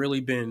 it's really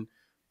been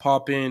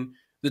popping.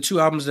 The two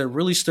albums that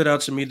really stood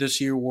out to me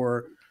this year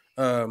were,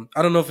 I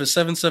don't know if it's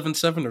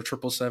 777 or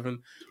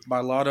 777 by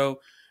Lotto.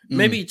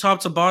 Maybe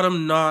top to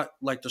bottom, not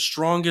like the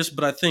strongest,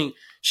 but I think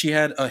she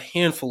had a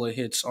handful of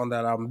hits on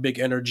that album. Big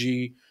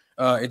Energy,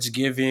 It's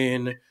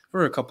Given. There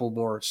were a couple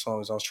more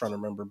songs I was trying to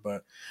remember,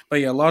 but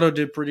yeah, Lotto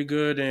did pretty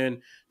good.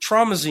 And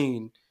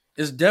Traumazine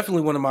is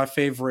definitely one of my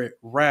favorite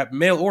rap,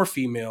 male or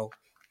female,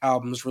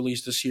 albums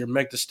released this year.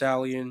 Meg Thee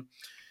Stallion.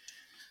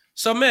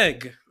 So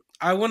Meg,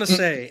 I want to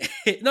say,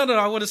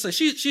 I want to say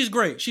she's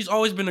great. She's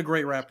always been a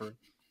great rapper,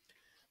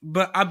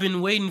 but I've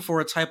been waiting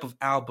for a type of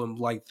album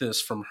like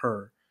this from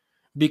her,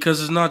 because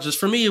it's not just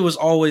for me. It was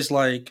always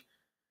like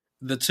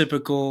the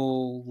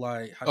typical,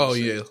 like,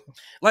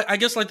 like, I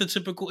guess like the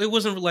typical. It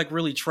wasn't like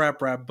really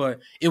trap rap, but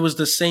it was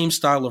the same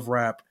style of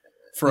rap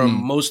from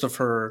most of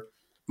her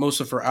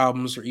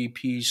albums or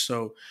EPs.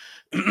 So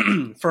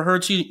for her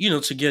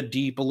to to get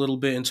deep a little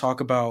bit and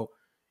talk about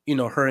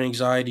her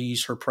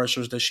anxieties, her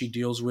pressures that she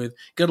deals with,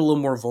 get a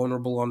little more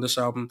vulnerable on this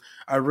album,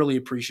 I really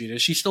appreciate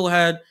it. She still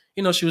had,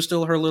 she was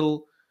still her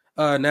little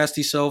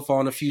nasty self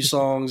on a few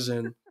songs,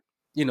 and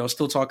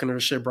still talking to her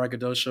shit,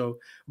 braggadocio.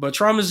 But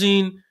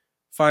Traumazine,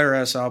 fire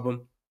ass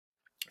album.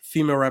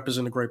 Female rap is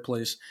in a great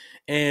place.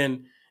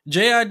 And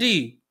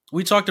JID,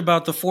 we talked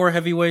about the four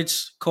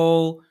heavyweights: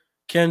 Cole,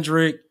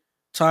 Kendrick,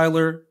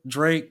 Tyler,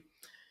 Drake.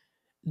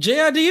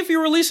 JID, if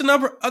you release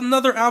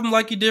another album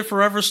like you did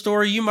Forever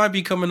Story, you might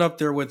be coming up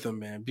there with them,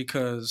 man,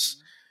 because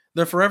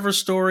the Forever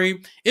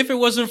Story, if it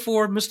wasn't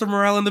for Mr.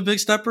 Morale and the Big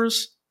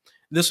Steppers,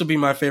 this would be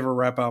my favorite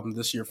rap album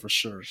this year for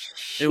sure.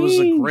 It was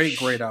a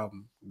great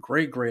album.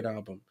 Great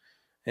album.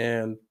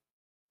 And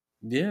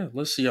yeah,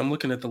 let's see. I'm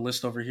looking at the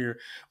list over here.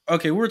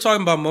 Okay, we were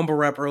talking about mumble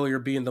rap earlier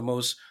being the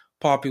most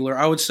popular.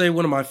 I would say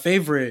one of my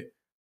favorite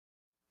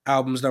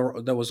albums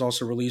that was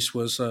also released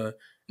was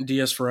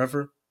DS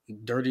Forever.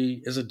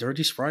 Dirty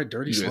Sprite?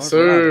 Dirty Slaughter? Yes,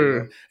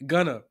 sir.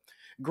 Gunna.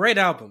 Great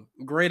album,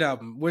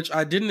 which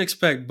I didn't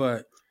expect,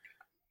 but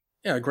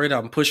yeah, great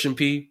album. Pushing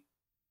P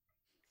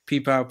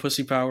Power,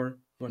 Pussy Power,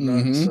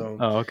 whatnot. So,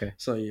 okay.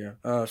 So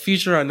yeah,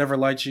 Future, I Never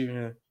Liked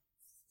You.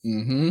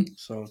 Yeah.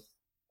 So,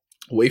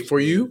 Wait for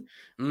You.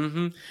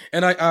 And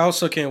I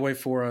also can't wait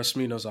for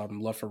Smino's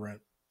album, Love for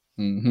Rent.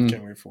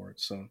 Can't wait for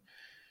it. So,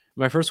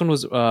 my first one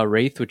was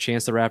Wraith with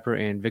Chance the Rapper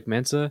and Vic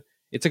Mensa.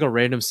 It's like a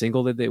random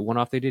single that they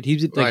did. He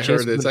did like I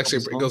heard it. It's actually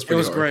it goes pretty. It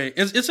was great.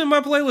 It's in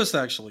my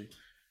playlist actually.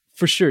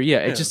 For sure, yeah.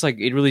 It's just like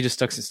it really just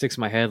sticks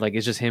in my head. Like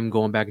it's just him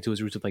going back into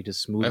his roots with like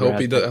just smooth. I hope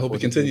he does. I hope he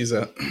continues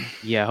that.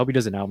 Yeah, I hope he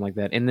does an album like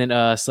that. And then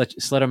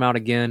Slut Him Out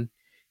Again,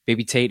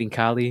 Baby Tate and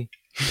Kali.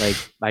 Like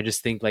I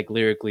just think like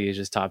lyrically is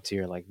just top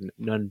tier. Like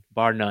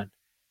bar none.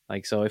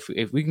 Like so, if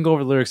we can go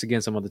over the lyrics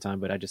again some other time,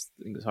 but I just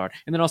think it's hard.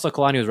 And then also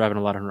Kalani was rapping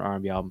a lot on her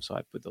R&B album, so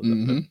I put those up.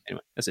 But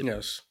anyway, that's it.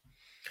 Yes.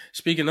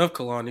 Speaking of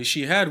Kalani,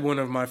 she had one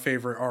of my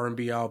favorite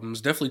R&B albums,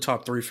 definitely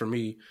top 3 for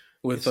me,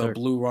 with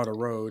Blue Water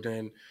Road,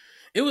 and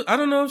it was, I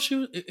don't know if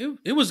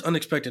it was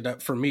unexpected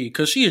for me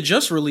because she had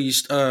just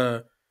released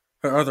her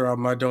other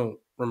album. I don't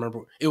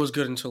remember. It was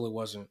good until it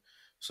wasn't.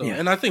 So,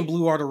 and I think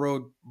Blue Water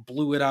Road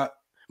blew it out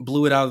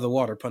of the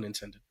water, pun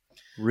intended.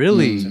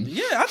 Really?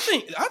 Yeah, I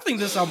think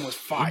this album was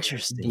fire.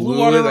 Interesting. Blue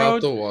Water Road,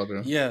 out the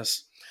water.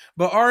 Yes,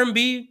 but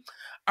R&B.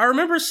 I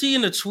remember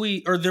seeing a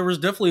tweet, or there was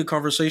definitely a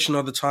conversation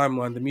on the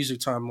timeline, the music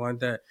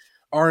timeline, that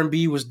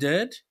R&B was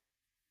dead.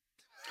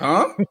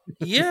 Huh?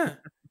 Yeah.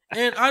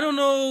 And I don't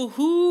know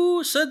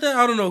who said that.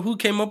 I don't know who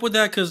came up with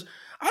that, because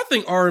I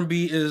think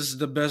R&B is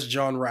the best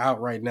genre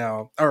out right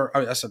now. Or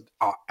I said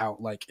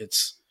out like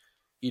it's,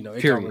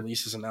 it got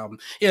released as an album.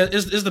 Yeah,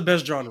 it's the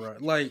best genre.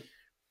 Like,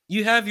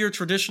 you have your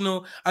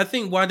traditional, I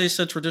think why they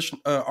said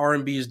traditional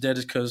R&B is dead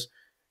is because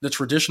the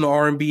traditional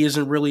R&B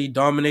isn't really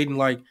dominating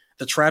like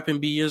the trap and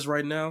B is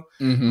right now.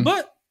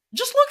 But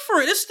just look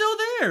for it. It's still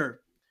there.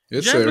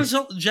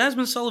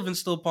 Jasmine Sullivan's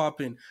still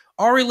popping.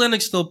 Ari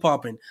Lennox still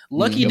popping.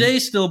 Lucky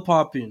Day's still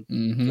popping.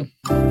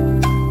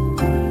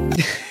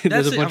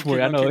 There's a bunch more.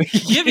 I know.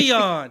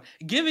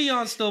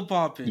 Givion's still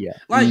popping. Yeah.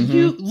 Like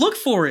you look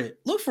for it.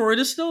 Look for it.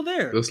 It's still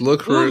there. Just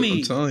look for it.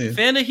 I'm telling you.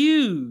 Fana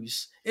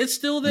Hughes. It's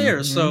still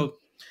there. So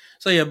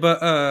yeah.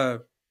 But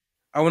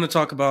I want to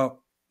talk about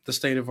the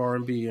state of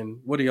R&B, and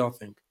what do y'all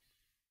think?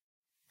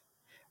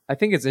 I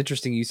think it's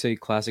interesting you say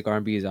classic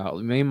R&B is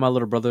out. Me and my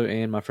little brother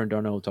and my friend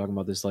Darnell were talking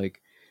about this. Like,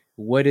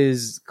 what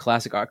is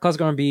classic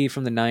R&B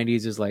from the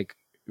 90s is like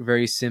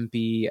very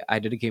simpy, I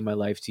dedicate my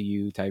life to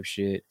you type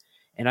shit.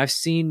 And I've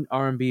seen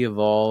R&B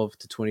evolve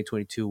to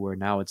 2022 where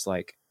now it's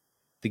like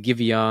the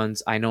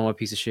Giveons, I know I'm a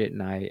piece of shit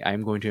and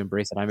I'm going to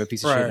embrace it. I'm a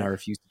piece of shit and I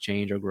refuse to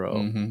change or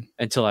grow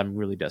until I'm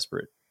really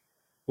desperate.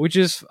 which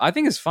is I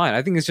think it's fine.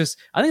 I think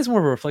it's more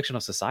of a reflection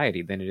of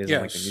society than it is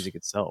on, like the music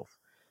itself.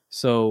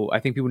 So I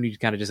think people need to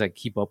kind of just like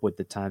keep up with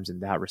the times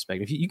in that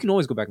respect. If you can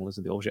always go back and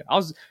listen to the old shit. I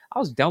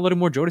was downloading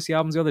more Jodeci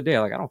albums the other day.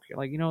 Like I don't care.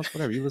 Like it's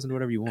whatever. You listen to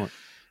whatever you want.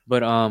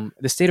 But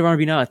the state of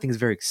R&B now, I think is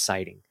very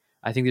exciting.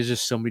 I think there's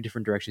just so many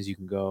different directions you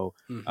can go.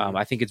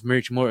 I think it's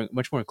much more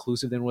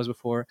inclusive than it was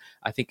before.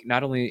 I think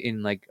not only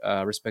in like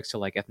respects to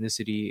like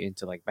ethnicity,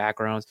 into like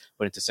backgrounds,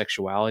 but into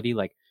sexuality.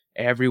 Like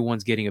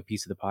everyone's getting a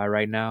piece of the pie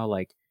right now.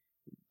 Like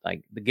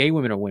the gay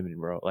women are women,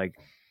 bro. Like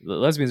the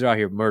lesbians are out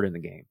here murdering the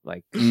game.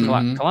 Like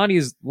Kalani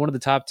is one of the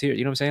top tier.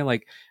 You know what I'm saying?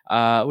 Like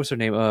what's her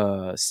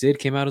name? Sid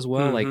came out as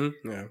well. Like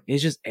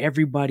it's just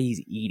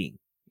everybody's eating,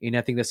 and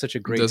I think that's such a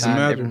great Doesn't time.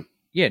 matter.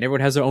 And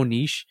everyone has their own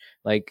niche.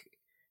 Like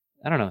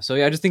I don't know. So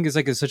yeah, I just think it's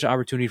like it's such an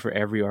opportunity for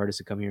every artist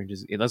to come here and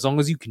just, as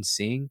long as you can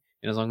sing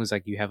and as long as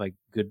like you have like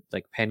good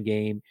like pen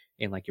game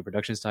and like your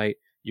production's tight,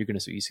 you're gonna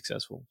be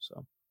successful.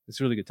 So it's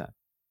a really good time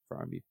for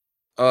R&B.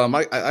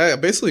 I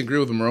basically agree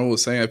with what Marone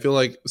was saying. I feel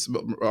like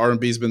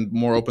R&B has been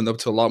more opened up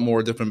to a lot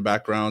more different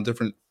background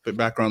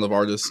of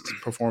artists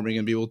performing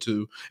and be able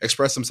to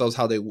express themselves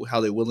how they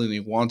willingly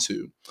want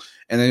to,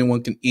 and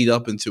anyone can eat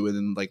up into it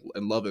and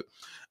love it.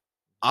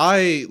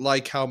 I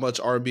like how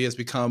much R&B has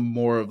become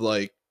more of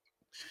like,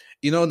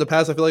 in the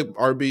past, I feel like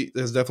R&B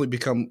has definitely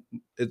become,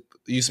 it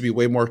used to be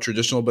way more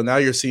traditional, but now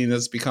you're seeing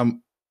it's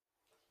become,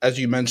 as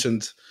you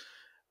mentioned,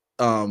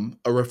 a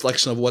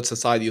reflection of what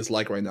society is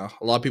like right now.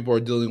 A lot of people are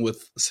dealing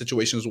with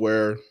situations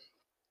where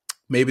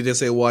maybe they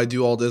say, well, I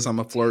do all this, I'm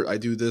a flirt, I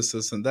do this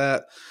and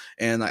that,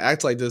 and I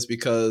act like this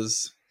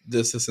because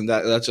this and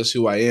that, that's just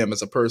who I am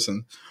as a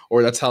person,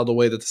 or that's how the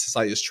way that the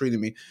society is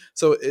treating me.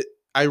 So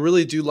I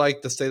really do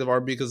like the state of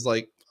R&B because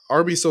like,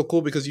 R&B is so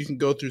cool because you can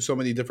go through so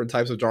many different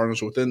types of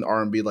genres within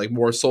R&B, like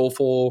more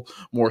soulful,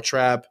 more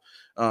trap.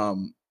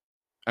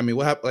 I mean,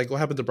 what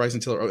happened to Bryson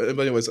Tiller?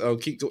 But anyways,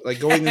 keep like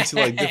going into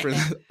like different.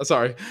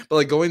 Sorry, but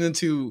like going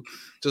into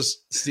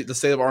just the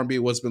state of R&B,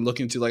 what's been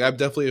looking to. Like I've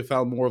definitely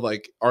found more of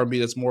like R&B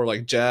that's more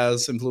like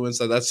jazz influence.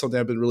 That's something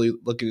I've been really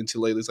looking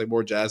into lately. It's like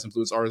more jazz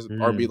influence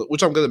R&B,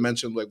 which I'm going to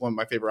mention like one of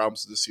my favorite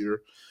albums this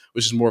year,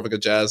 which is more of like a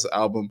jazz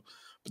album.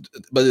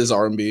 But it is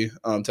R&B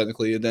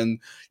technically, and then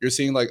you're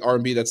seeing like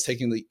R&B that's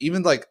taking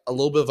even like a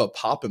little bit of a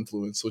pop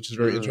influence, which is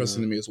very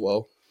interesting to me as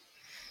well.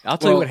 I'll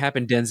tell you what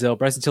happened, Denzel.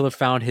 Bryson Tiller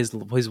found his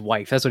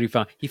wife. That's what he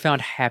found. He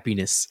found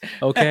happiness.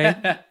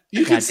 Okay,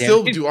 you can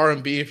still do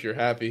R&B if you're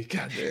happy.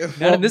 Goddamn.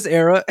 Not in this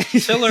era.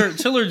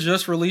 Tiller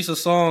just released a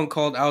song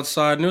called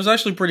 "Outside," and it was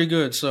actually pretty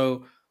good.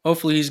 So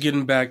hopefully he's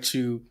getting back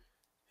to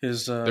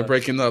his. They're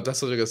breaking up.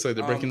 That's what they're gonna say.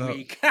 They're breaking up.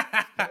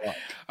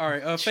 All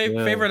right.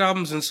 Favorite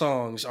albums and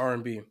songs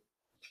R&B.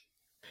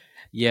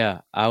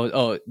 Yeah, I was.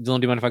 Oh,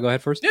 Dylan, do you mind if I go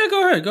ahead first? Yeah,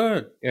 go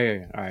ahead.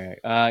 Yeah. All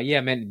right.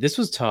 Yeah, man, this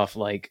was tough.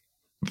 Like,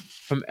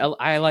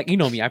 I like,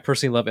 me. I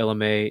personally love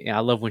LMA, and I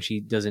love when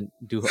she doesn't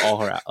do all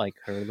her like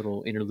her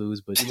little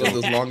interludes. But you love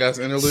those long ass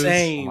interludes.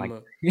 Same.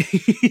 Like,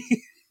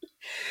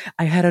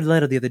 I had a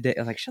letter the other day.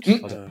 I'm like, shut the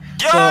fuck up.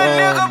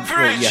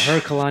 Yeah, her,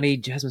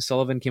 Kalani, Jasmine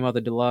Sullivan came out the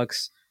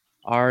deluxe.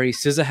 Ari,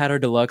 SZA had her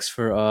deluxe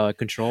for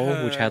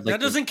Control, which had like that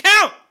doesn't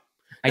count.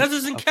 That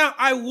doesn't count.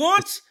 I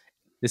want.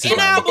 This is an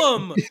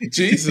album.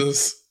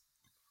 Jesus.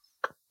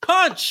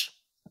 Punch.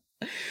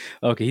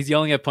 Okay, he's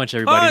yelling at Punch.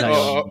 Everybody. I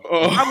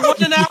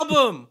want an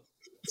album.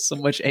 So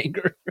much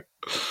anger.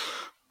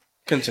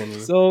 Continue.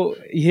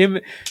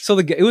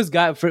 It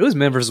was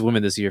men versus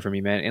women this year for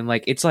me, man. And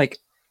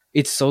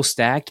it's so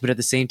stacked, but at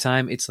the same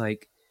time, it's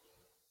like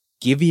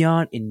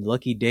Giveon and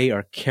Lucky Day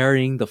are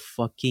carrying the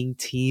fucking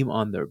team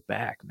on their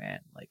back,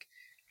 man. Like,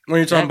 when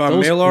you're talking about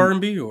male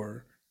R&B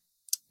or.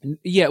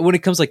 Yeah, when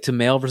it comes like to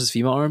male versus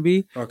female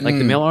R&B, like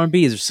the male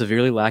R&B is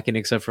severely lacking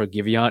except for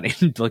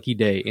Giveon and Lucky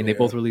Day, and they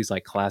both released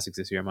like classics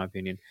this year, in my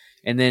opinion.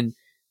 And then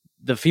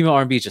the female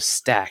R&B is just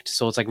stacked,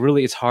 so it's like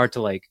really it's hard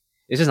to like.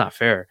 It's just not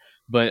fair.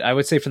 But I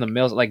would say from the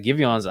males, like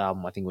Giveon's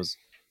album, I think is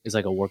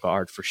like a work of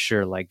art for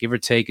sure. Like Give or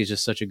Take is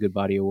just such a good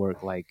body of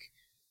work. Like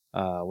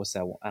what's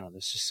that one? I don't know.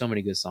 There's just so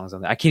many good songs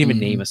on there. I can't even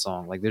name a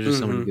song. Like there's just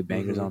so many good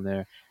bangers on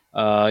there.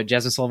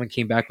 Jasmine Sullivan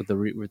came back with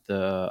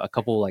a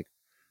couple like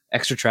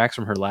extra tracks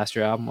from her last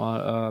year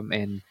album,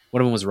 and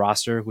one of them was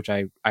Roster, which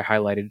I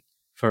highlighted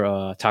for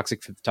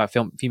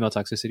female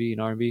toxicity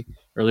in R&B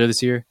earlier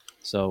this year.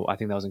 So I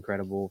think that was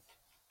incredible.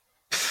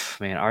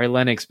 Man, Ari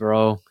Lennox,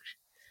 bro.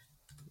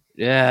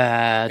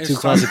 Yeah, two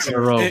classics in a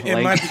row.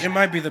 It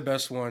might be the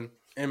best one.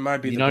 It might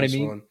be the best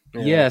one.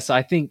 Yeah. So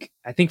I think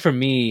for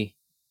me,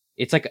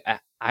 it's like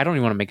I don't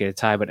even want to make it a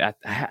tie, but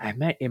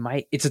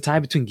it's a tie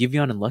between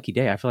Giveon and Lucky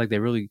Day. I feel like they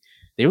really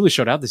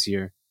showed out this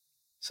year.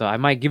 So I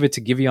might give it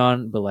to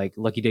Giveon, but like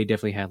Lucky Day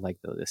definitely had like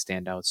the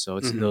standouts. So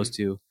it's those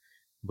two.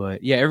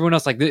 But yeah, everyone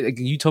else, like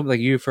you told me, like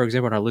you, for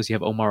example, on our list, you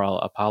have Omar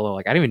Apollo.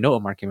 Like I didn't even know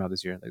Omar came out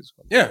this year.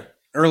 Yeah,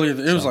 earlier.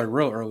 It was like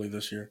real early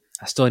this year.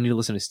 I still need to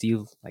listen to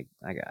Steve. Like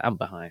I'm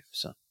behind.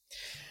 So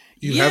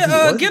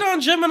get on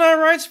Gemini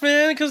Rights,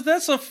 man, because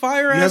that's a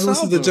fire ass. You haven't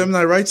listened to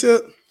Gemini Rights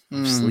yet?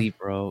 Sleep,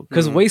 bro.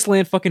 Because Mm.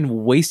 Wasteland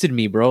fucking wasted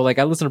me, bro. Like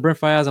I listened to Brent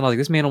Fayez and I was like,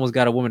 this man almost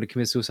got a woman to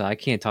commit suicide. I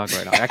can't talk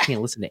right now. I can't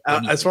listen to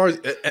anything. As far as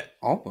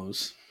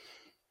Almost.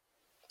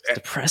 It's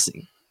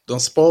depressing. don't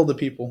spoil the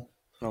people.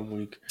 I'm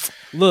weak.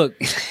 Look.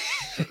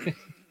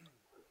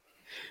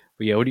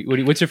 But yeah,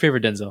 what's your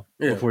favorite Denzel?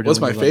 Yeah, What's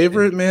my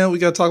favorite, man? We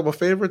gotta talk about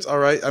favorites. All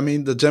right. I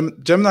mean, the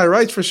Gemini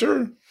Rights for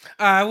sure.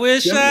 I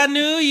wish I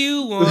knew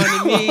you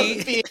wanted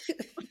me.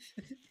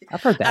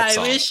 I've heard that I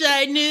song. wish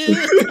I knew.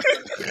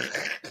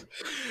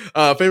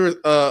 Favorite?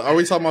 Are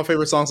we talking about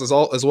favorite songs as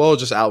well, or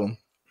just album?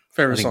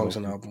 Favorite I think songs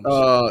both. and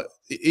albums.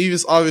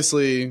 Eve's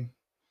obviously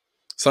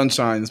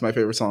Sunshine is my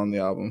favorite song on the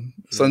album.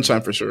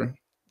 Sunshine for sure.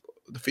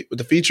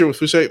 The feature with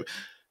Fouché,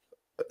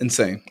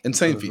 insane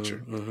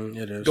feature.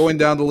 It is. Going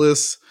down the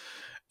list,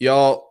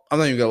 y'all. I'm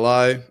not even gonna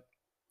lie.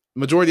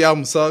 Majority of the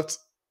album sucked.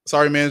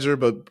 Sorry, manager,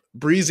 but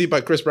Breezy by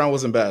Chris Brown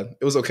wasn't bad.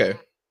 It was okay.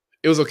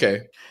 It was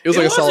okay. It was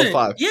like a solid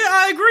 5. Yeah,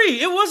 I agree.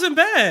 It wasn't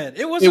bad.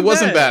 It It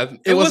wasn't bad.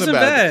 It wasn't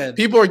bad. bad.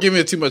 People are giving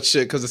it too much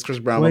shit because it's Chris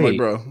Brown. I'm like, Wait.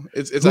 bro,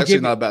 it's Who actually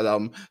gave not a bad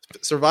album.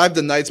 Survive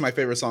the Night's my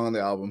favorite song on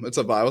the album. It's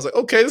a vibe. I was like,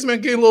 okay, this man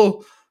getting a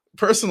little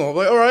personal. I'm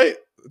like, all right,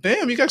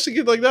 damn, you can actually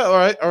get like that. All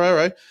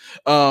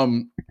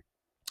right.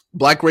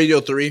 Black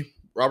Radio 3,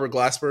 Robert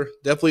Glasper.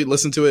 Definitely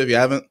listen to it if you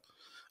haven't.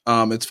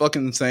 It's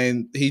fucking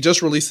insane. He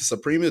just released the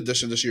Supreme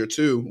Edition this year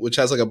too, which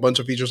has like a bunch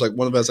of features. Like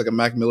one of them has like a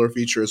Mac Miller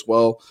feature as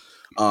well.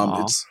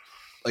 It's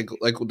like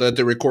that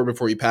they record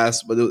before he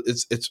passed, but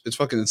it's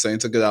fucking insane.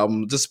 It's a good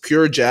album. Just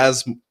pure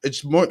jazz.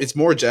 It's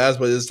more jazz,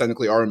 but it is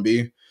technically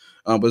R&B.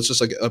 But it's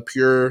just like a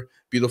pure,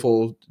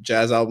 beautiful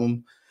jazz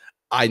album.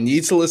 I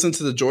need to listen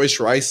to the Joyce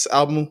Rice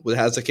album, which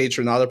has the Kate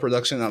Renata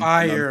production.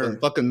 I'm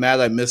fucking mad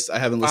I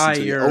haven't listened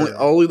to it.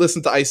 Only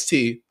listened to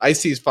Ice-T.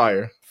 Ice-T is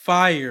fire.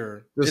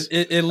 Fire.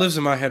 It lives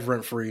in my head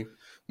rent free.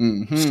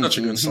 Such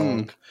a good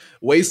song.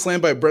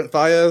 Wasteland by Brent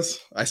Fayez.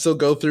 I still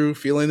go through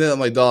feeling it. I'm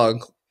like,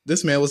 dog,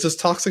 this man was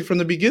just toxic from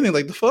the beginning.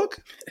 Like, the fuck?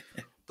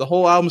 The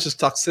whole album is just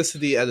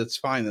toxicity at its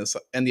finest.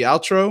 And the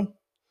outro,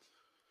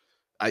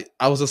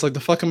 I was just like, the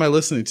fuck am I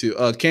listening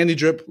to? Candy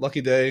Drip,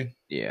 Lucky Day.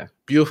 Yeah.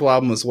 Beautiful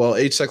album as well.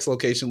 H-Sex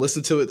Location.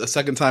 Listened to it a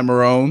second time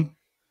around.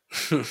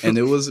 And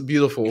it was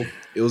beautiful.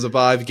 It was a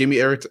vibe. Gave me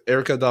Erica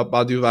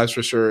Badu vibes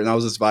for sure. And I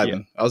was just vibing.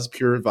 Yeah. I was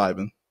pure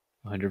vibing.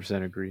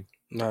 100% agree.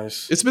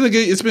 Nice. It's been a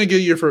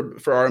good year for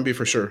R&B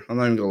for sure. I'm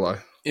not even gonna lie.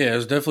 Yeah,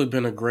 it's definitely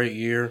been a great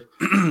year.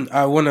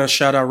 I want to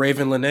shout out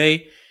Raven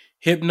Lenae,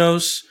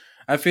 Hypnos.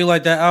 I feel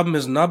like that album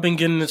has not been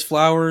getting its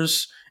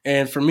flowers,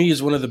 and for me,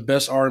 is one of the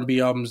best R&B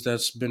albums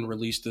that's been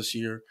released this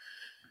year.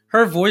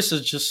 Her voice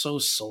is just so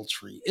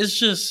sultry. It's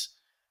just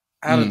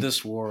out of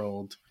this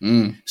world.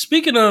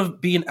 Speaking of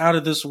being out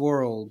of this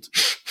world,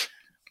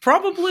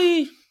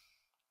 probably,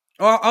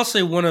 I'll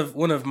say one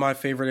of my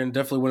favorite and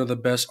definitely one of the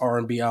best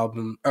R&B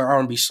album or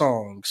R&B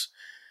songs.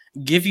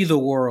 Give You the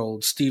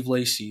World, Steve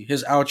Lacy,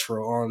 his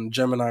outro on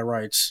Gemini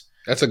Rights.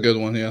 That's a good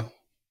one, yeah.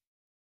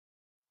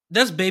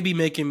 That's Baby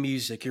making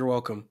music. You're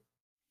welcome.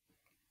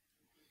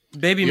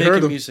 Baby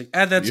making music.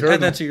 Add that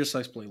to your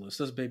sex playlist.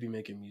 That's Baby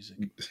making music.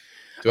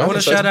 I want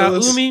to shout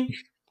out Umi,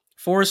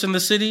 Forest in the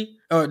City.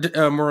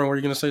 Moran, were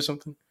you going to say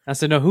something? I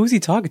said, no, who's he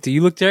talking to?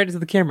 You looked right into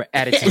the camera.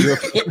 Add it to your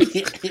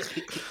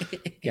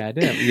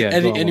Goddamn. Yeah.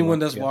 Anyone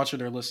that's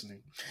watching or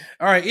listening.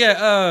 All right.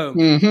 Yeah.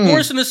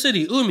 Forest in the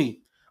City, Umi.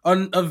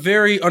 A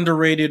very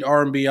underrated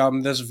R&B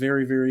album that's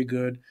very, very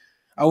good.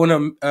 I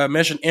want to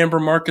mention Amber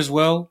Mark as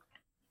well.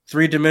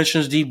 3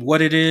 Dimensions Deep,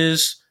 What It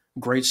Is.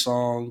 Great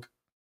song.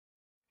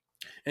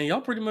 And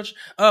y'all pretty much...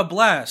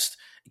 Blast.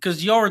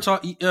 Because y'all were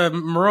talking...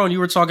 Marone, you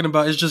were talking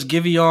about it's just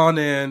Giveon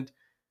and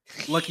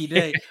Lucky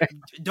Day.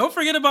 Don't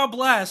forget about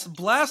Blast.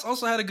 Blast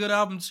also had a good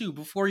album too,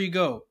 Before You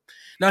Go.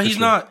 Now, he's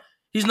not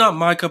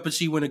my cup of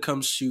tea when it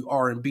comes to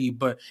R&B,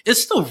 but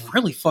it's still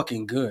really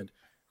fucking good.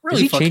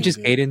 Really, does he change his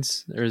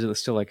cadence, or is it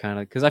still like kind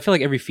of? Because I feel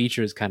like every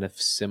feature is kind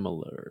of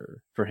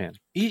similar for him.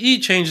 He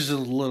changes it a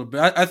little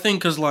bit. I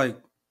think because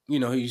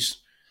he's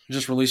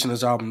just releasing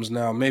his albums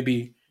now.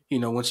 Maybe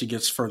once he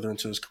gets further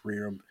into his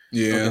career,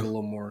 he'll get a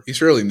little more.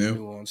 He's really new.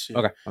 Nuance, yeah.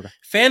 Okay.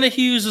 Fana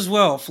Hughes as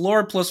well.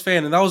 Flora plus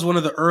Fan, and that was one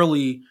of the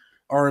early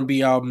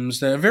R&B albums.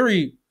 That a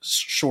very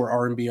short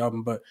R&B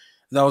album, but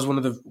that was one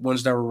of the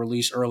ones that were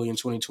released early in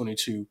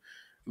 2022.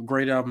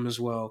 Great album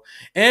as well.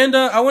 And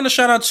I want to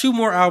shout out 2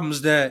 more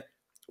albums that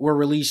were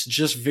released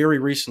just very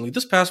recently,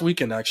 this past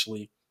weekend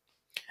actually,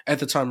 at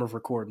the time of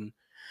recording.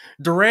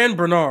 Duran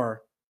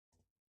Bernard,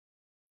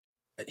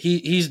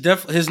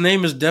 his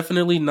name is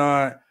definitely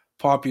not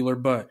popular,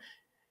 but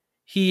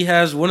he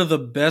has one of the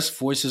best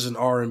voices in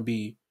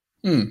R&B.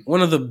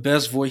 One of the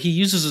best voice. He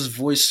uses his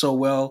voice so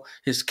well,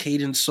 his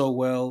cadence so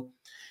well.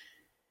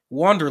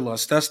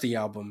 Wanderlust, that's the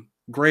album.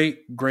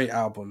 Great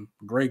album.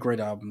 Great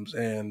albums.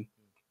 And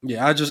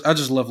yeah, I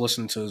just love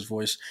listening to his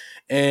voice.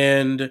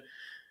 And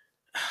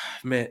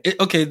man,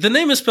 the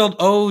name is spelled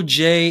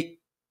Ojerime.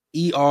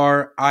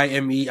 I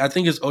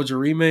think it's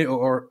Ojerime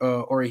or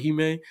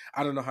Orihime.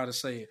 I don't know how to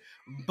say it,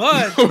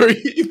 but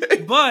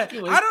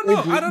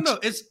I don't know.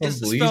 It's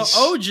spelled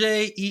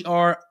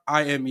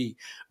Ojerime.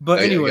 But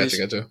anyways,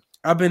 gotcha.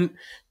 I've been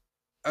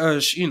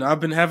I've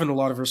been having a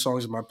lot of her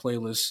songs in my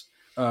playlist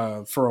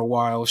for a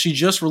while. She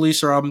just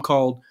released her album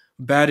called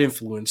Bad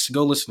Influence.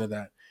 Go listen to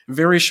that.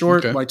 Very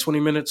short, Okay. like 20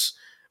 minutes,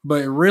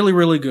 but really,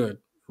 really good.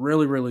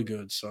 Really, really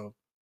good. So,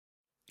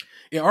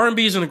 yeah,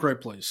 R&B is in a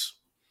great place.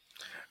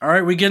 All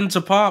right, we get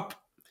into pop.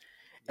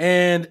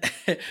 And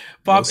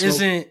pop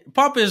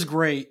is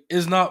great.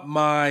 It's not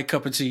my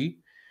cup of tea,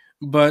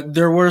 but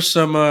there were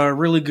some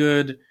really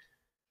good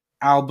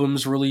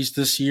albums released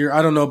this year.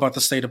 I don't know about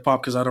the state of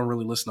pop because I don't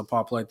really listen to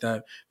pop like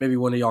that. Maybe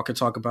one of y'all could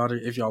talk about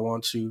it if y'all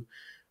want to.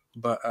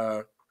 But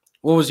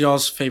what was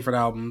y'all's favorite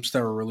albums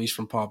that were released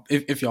from pop?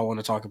 If y'all want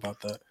to talk about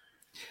that.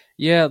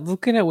 Yeah,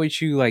 looking at what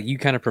you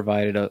kind of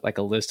provided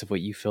a list of what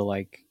you feel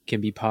like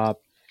can be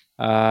pop.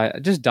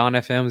 Just Don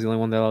FM was the only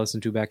one that I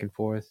listened to back and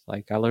forth.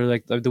 Like I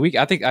literally like the week.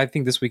 I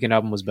think this weekend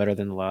album was better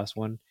than the last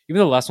one. Even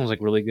though the last one was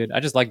like really good. I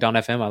just like Don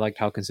FM. I liked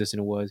how consistent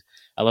it was.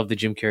 I love the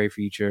Jim Carrey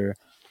feature.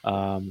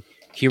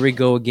 Here We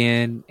Go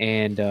Again,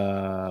 and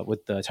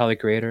with the Tyler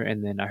Creator,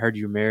 and then I Heard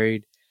You Were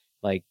Married.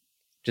 Like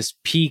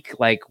just peak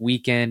like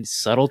weekend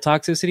subtle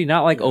toxicity,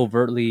 not like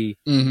overtly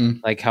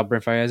like how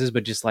Brent Faiyaz is,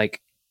 but just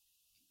like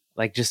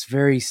just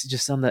very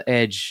just on the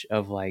edge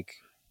of like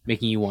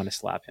making you want to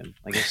slap him.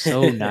 Like it's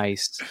so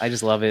nice. I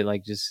just love it.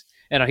 Like just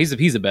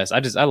he's the best.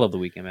 I love The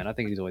Weeknd, man. I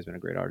think he's always been a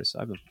great artist.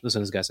 I've been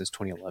listening to this guy since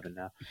 2011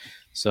 now.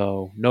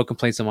 So no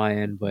complaints on my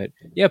end. But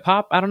yeah,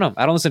 pop, I don't know.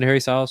 I don't listen to Harry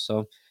Styles,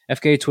 so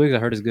FKA Twigs I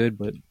heard is good,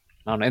 but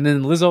I don't know. And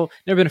then Lizzo,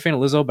 never been a fan of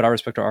Lizzo, but I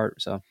respect her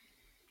art. So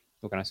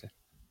what can I say?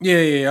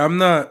 Yeah. I'm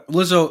not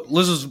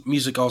Lizzo's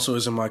music also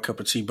isn't my cup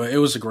of tea, but it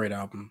was a great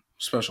album.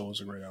 Special was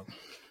a great album.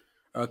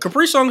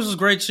 Capri Songs was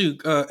great too.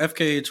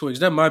 FKA Twigs,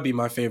 that might be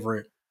my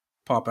favorite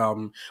pop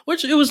album.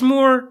 Which it was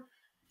more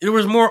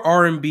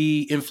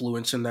R&B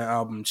influence in that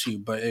album too,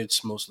 but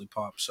it's mostly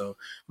pop. So,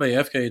 but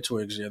yeah, FKA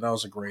Twigs, yeah, that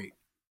was a great.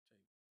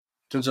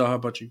 Denzel, how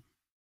about you?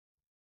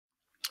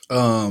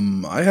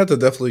 I had to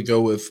definitely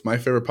go with my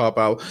favorite pop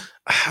album.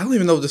 I don't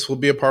even know if this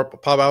would be a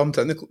pop album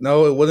technically.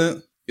 No, it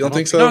wouldn't. You don't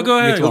think so? No, go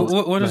ahead.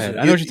 What is it?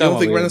 I know what you're You don't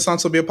think about,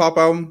 Renaissance will be a pop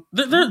album?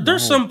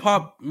 There's some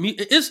pop.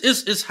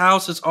 It's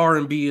house. It's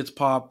R&B. It's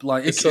pop.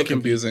 Like it's so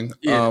confusing.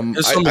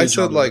 So I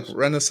said like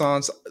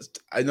Renaissance.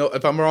 I know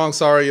if I'm wrong.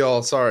 Sorry,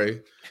 y'all.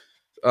 Sorry.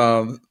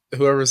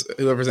 Whoever's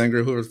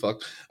angry, whoever the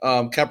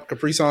fuck.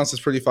 Capri Songs is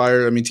pretty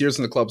fire. I mean, Tears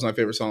in the Club is my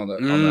favorite song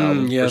on the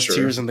album. Yes, for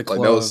sure. Tears in the Club.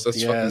 Like,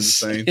 that's fucking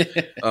insane.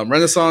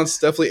 Renaissance,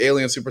 definitely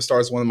Alien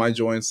Superstar is one of my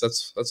joints.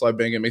 That's why I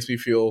bang it. It makes me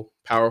feel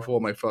powerful.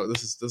 My fuck,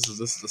 this is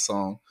the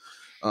song.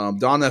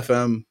 Don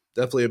FM,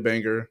 definitely a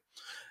banger.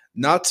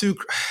 Not too.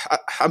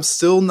 I'm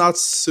still not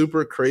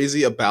super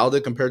crazy about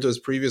it compared to his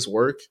previous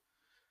work.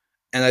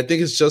 And I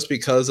think it's just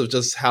because of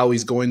just how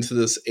he's going to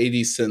this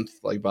 80s synth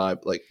like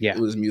vibe, like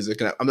with his music.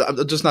 And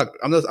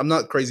I'm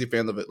not crazy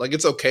fan of it. Like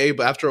it's okay,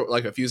 but after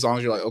like a few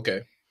songs, you're like,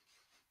 okay,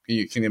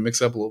 can you mix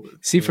it up a little bit?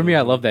 See, for me,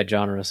 I love that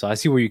genre, so I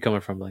see where you're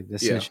coming from. Like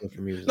this shit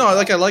for me. No,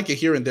 like I like it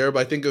here and there,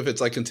 but I think if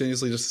it's like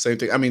continuously just the same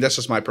thing, I mean, that's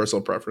just my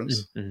personal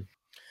preference. Mm-hmm.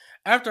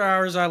 After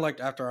Hours, I liked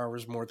After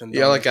Hours more than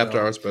Don I like FM. After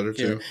Hours better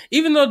too. Yeah.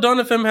 Even though Don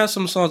FM has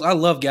some songs, I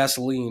love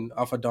Gasoline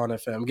off of Don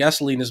FM.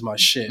 Gasoline is my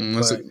shit.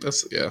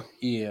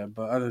 Yeah,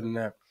 but other than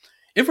that,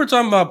 if we're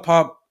talking about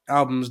pop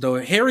albums though,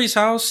 Harry's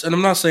House, and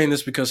I'm not saying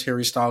this because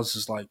Harry Styles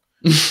is like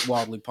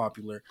wildly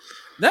popular.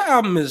 That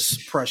album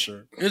is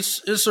pressure.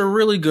 It's a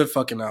really good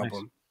fucking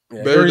album.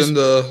 Yeah, better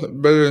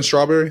than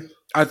Strawberry?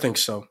 I think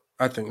so.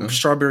 I think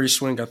Strawberry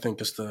Swing. I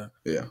think is the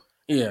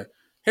yeah.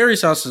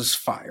 Harry's House is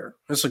fire.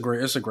 It's a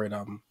great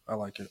album. I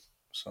like it.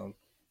 So,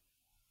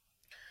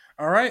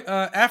 all right,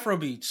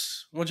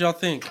 Afrobeats. What y'all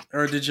think,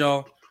 or did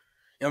y'all?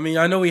 I mean,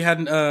 I know we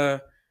hadn't.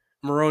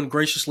 Marone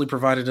graciously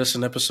provided us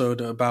an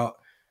episode about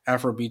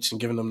Afrobeats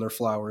and giving them their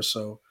flowers.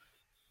 So,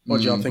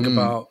 what y'all think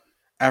about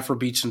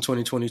Afrobeats in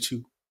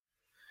 2022?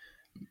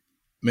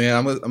 Man,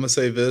 I'm gonna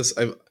say this.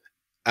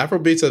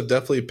 Afrobeats have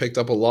definitely picked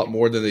up a lot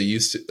more than they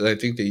used to. I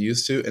think they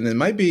used to, and it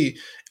might be.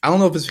 I don't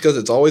know if it's because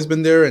it's always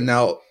been there, and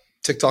now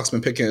TikTok's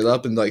been picking it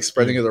up and like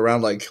spreading it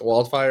around like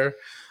wildfire.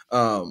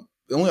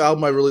 The only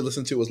album I really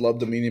listened to was Love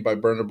the Meaning by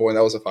Burna Boy, and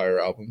that was a fire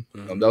album.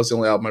 That was the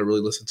only album I really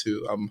listened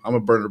to. I'm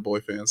a Burna Boy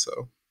fan,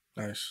 so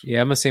nice.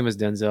 Yeah, I'm the same as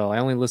Denzel. I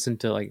only listen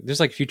to like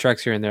there's like a few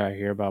tracks here and there I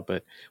hear about,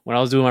 but when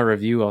I was doing my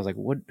review, I was like,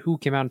 who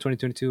came out in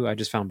 2022? I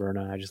just found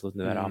Burna. I just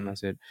listened to that album.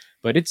 That's it.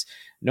 But it's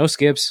no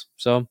skips,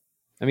 so.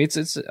 I mean,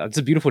 it's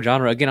a beautiful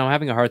genre. Again, I'm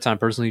having a hard time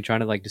personally trying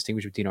to like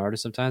distinguish between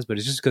artists sometimes, but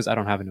it's just because I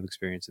don't have enough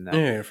experience in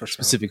that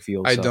specific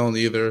field. I don't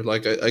either.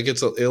 Like, I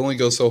get it only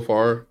goes so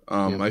far.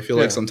 I feel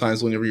like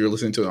sometimes whenever you're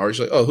listening to an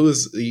artist, you're like, oh, who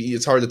is?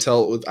 It's hard to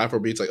tell with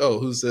Afrobeats. Like, oh,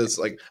 who's this?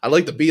 Like, I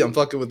like the beat. I'm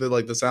fucking with it.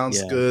 Like, the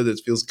sound's good. It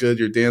feels good.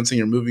 You're dancing.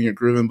 You're moving. You're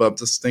grooving. But I'm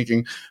just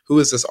thinking, who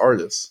is this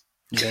artist?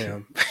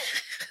 Damn.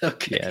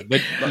 Okay. Yeah,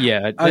 but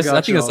I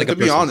think that's like to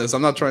be honest,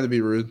 I'm not trying to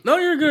be rude. No,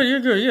 you're good. You're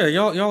good. Yeah,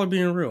 y'all are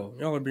being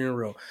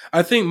real.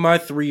 I think my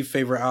 3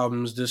 favorite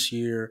albums this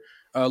year,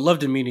 Love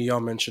to Meaning, y'all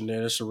mentioned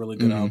it. It's a really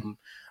good album.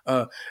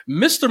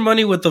 Mr.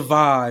 Money with the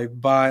Vibe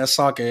by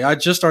Asake. I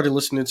just started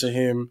listening to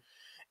him,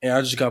 and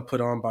I just got put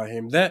on by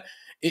him.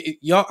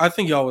 I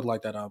think y'all would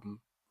like that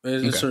album.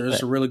 It's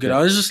a really good Yeah.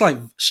 album. It's just like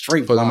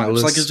straight Put it on my vibes.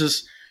 Like list. it's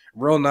just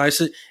real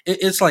nice.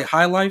 It's like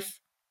High Life.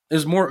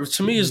 Is more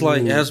to me. Is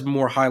like it has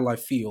more High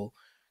Life feel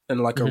than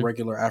like a Mhm.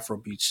 regular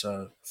Afrobeats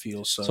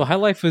feel. So High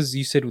Life was,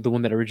 you said, the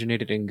one that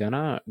originated in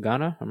Ghana?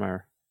 Am I?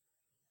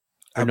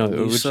 I Or no,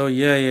 believe so.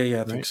 Yeah.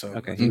 I think right? so.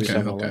 Okay, I he think was Okay,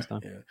 talking about okay. last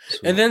time. Yeah.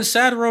 Sweet. And then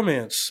Sad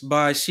Romance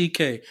by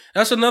CK.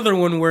 That's another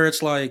one where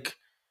it's like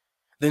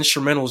the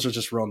instrumentals are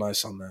just real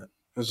nice on that.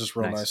 It's just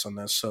real Nice. nice on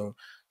that. So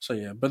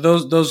yeah. But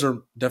those are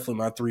definitely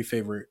my 3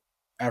 favorite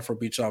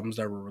Afrobeats albums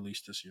that were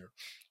released this year.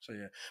 So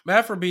yeah. My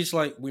Afrobeats,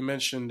 like we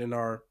mentioned in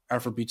our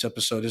Afrobeats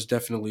episode, is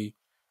definitely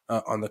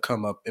on the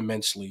come up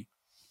immensely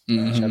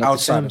Mhm. Shout out to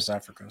outside Thames. of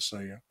Africa. So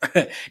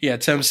yeah. Yeah,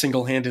 Thames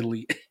single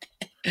handedly.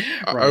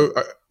 Right.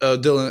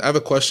 Dylan, I have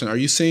a question. Are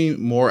you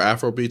seeing more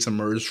Afrobeats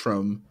emerge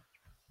from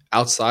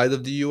outside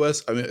of the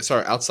U.S.? I mean,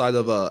 sorry, outside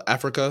of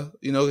Africa.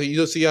 You know, you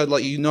just see how,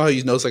 like, you know how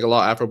you notice like a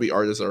lot of Afrobeat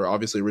artists are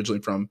obviously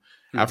originally from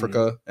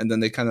Africa, and then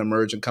they kind of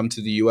emerge and come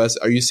to the U.S.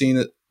 Are you seeing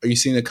it? Are you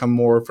seeing it come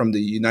more from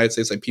the United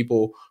States, like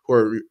people who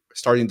are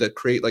starting to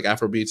create like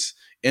Afrobeats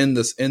in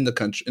this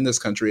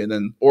country, and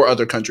then or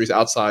other countries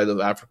outside of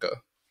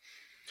Africa,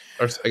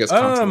 or I guess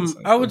continents?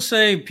 I would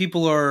say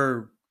people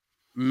are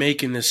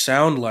making this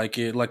sound like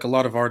it. Like a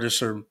lot of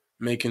artists are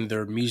making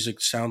their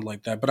music sound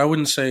like that, but I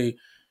wouldn't say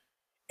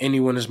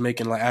anyone is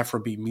making like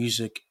Afrobeat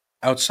music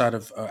outside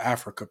of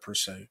Africa per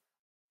se.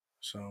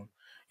 So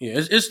yeah,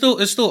 it's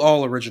still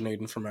all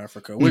originating from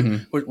Africa,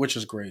 Mhm. which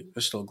is great.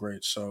 It's still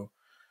great. So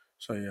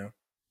yeah.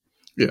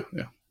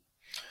 Yeah.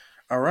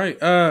 All right.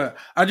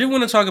 I did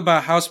want to talk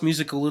about house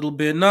music a little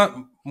bit, not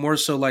more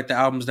so like the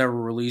albums that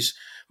were released,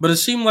 but it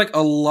seemed like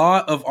a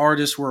lot of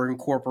artists were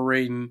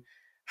incorporating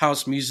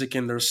house music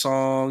in their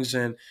songs,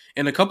 and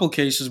in a couple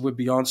cases with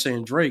Beyonce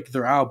and Drake,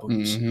 their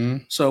albums.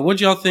 Mhm. So, what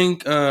y'all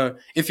think?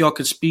 If y'all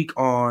could speak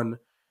on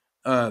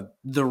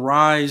the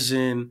rise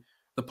in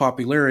the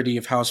popularity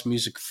of house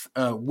music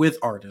with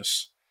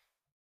artists.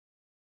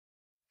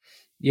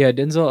 Yeah,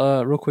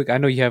 Denzel, real quick, I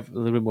know you have a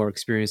little bit more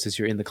experience as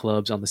you're in the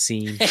clubs, on the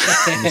scene, in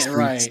the streets.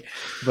 Right.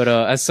 But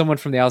as someone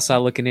from the outside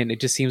looking in, it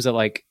just seems that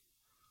like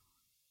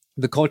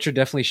the culture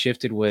definitely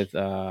shifted with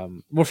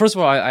well, first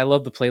of all, I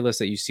love the playlist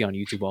that you see on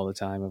YouTube all the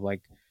time of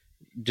like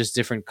just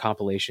different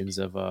compilations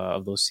of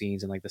those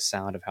scenes, and like the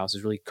sound of house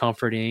is really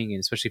comforting, and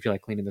especially if you're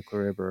like cleaning the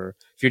crib or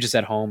if you're just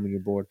at home and you're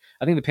bored.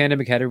 I think the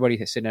pandemic had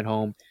everybody sitting at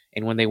home,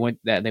 and when they went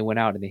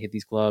out and they hit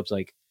these clubs,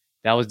 like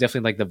that was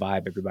definitely like the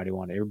vibe everybody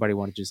wanted. Everybody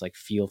wanted to just like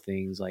feel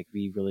things, like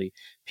be really,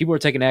 people were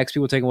taking X,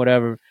 people were taking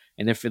whatever,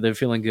 and they're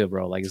feeling good,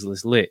 bro. Like it's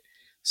lit.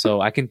 So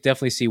I can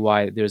definitely see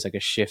why there's like a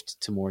shift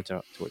to more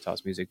towards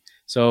house music.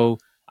 So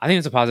I think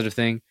it's a positive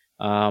thing.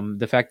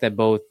 The fact that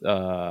both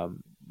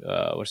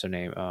what's her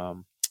name,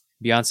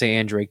 Beyonce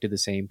and Drake did the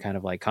same kind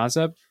of like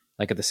concept,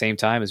 like at the same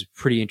time, is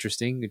pretty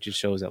interesting. It just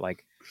shows that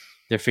like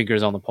their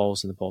fingers on the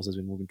pulse, and the pulse has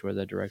been moving towards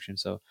that direction.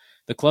 So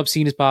the club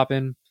scene is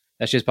popping.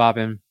 That shit's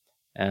popping.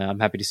 And I'm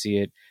happy to see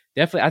it.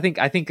 Definitely,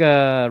 I think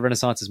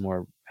Renaissance is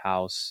more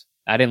house.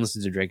 I didn't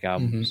listen to the Drake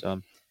album,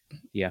 so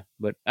yeah.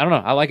 But I don't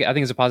know. I like it. I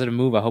think it's a positive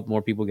move. I hope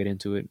more people get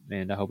into it,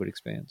 and I hope it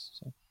expands.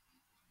 So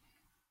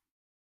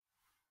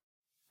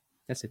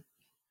that's it.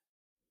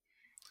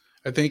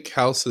 I think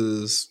house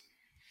is,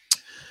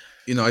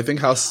 I think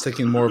house is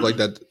taking more of like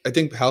that. I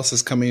think house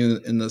is coming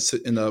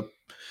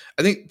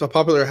I think the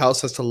popular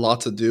house has a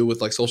lot to do with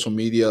like social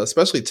media,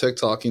 especially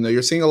TikTok.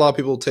 You're seeing a lot of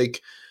people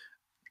take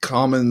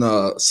common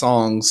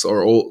songs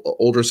or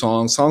older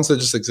songs that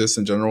just exist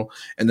in general,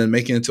 and then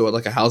making it into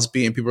like a house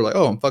beat, and people are like,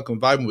 "Oh, I'm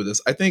fucking vibing with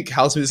this." I think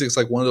house music is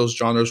like one of those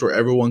genres where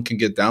everyone can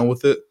get down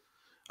with it,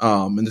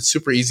 and it's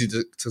super easy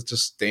to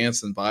just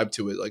dance and vibe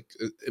to it. Like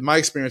in my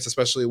experience,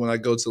 especially when I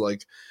go to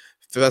like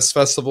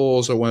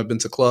festivals or when I've been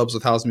to clubs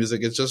with house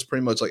music, it's just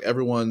pretty much like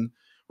everyone,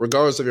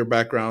 regardless of your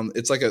background,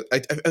 it's like I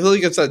feel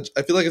like it's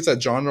that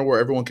genre where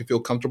everyone can feel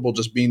comfortable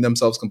just being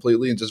themselves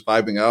completely and just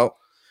vibing out,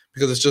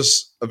 because it's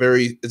just a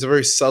very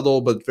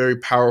subtle but very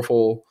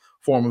powerful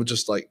form of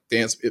just like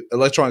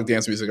electronic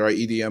dance music, right?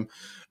 EDM.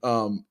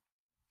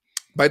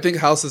 But I think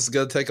house is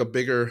going to take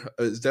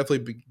it's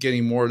definitely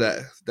getting more of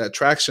that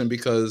traction,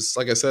 because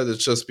like I said,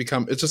 it's just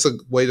a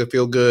way to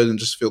feel good and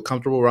just feel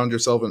comfortable around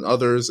yourself and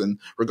others, and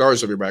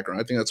regardless of your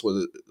background. I think that's what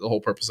the whole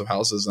purpose of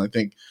house is. And I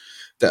think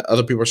that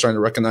other people are starting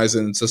to recognize it,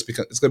 and it's just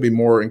because it's going to be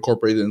more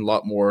incorporated in a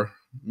lot more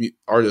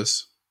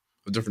artists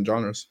of different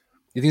genres.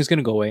 You think it's going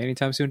to go away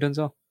anytime soon,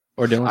 Denzel?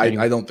 Or Dylan?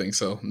 I don't think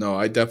so. No,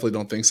 I definitely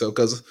don't think so.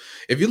 Because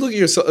if you look at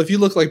yourself, if you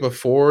look like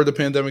before the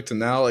pandemic to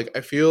now, like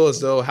I feel as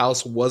though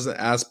house wasn't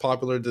as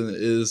popular than it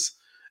is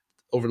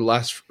over the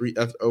last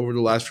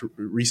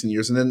recent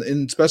years. And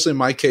then, especially in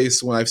my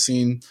case, when I've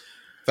seen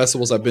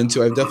festivals I've been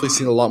to, I've definitely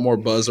seen a lot more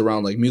buzz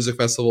around like music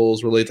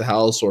festivals related to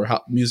house, or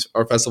music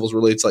or festivals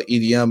related to like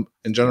EDM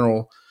in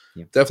general.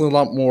 Yeah. Definitely a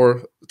lot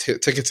more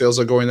ticket sales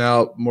are going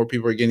out. More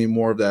people are getting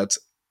more of that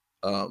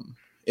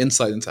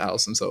insight into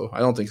house, and so I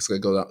don't think it's going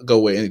to go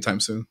away anytime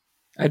soon.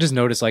 I just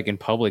noticed like in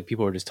public,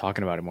 people are just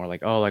talking about it more.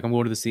 Like, oh, like I'm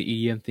going to this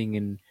EDM thing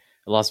in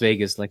Las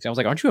Vegas. Like I was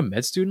like, aren't you a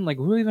med student? Like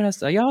who even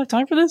has y'all have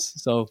time for this?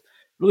 So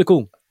really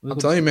cool. I'm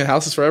telling you, man,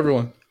 house is for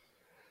everyone.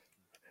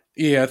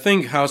 Yeah, I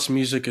think house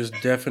music is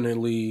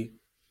definitely.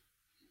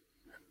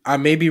 I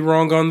may be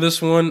wrong on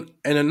this one,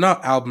 and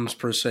not albums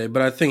per se,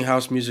 but I think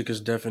house music is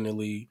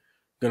definitely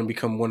going to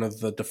become one of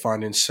the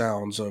defining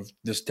sounds of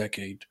this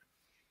decade.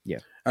 Yeah.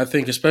 I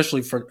think,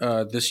 especially for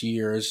this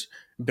year, has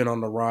been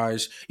on the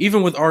rise.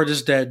 Even with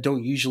artists that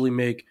don't usually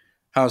make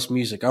house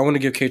music, I want to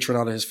give K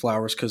Tronada his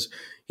flowers because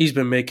he's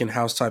been making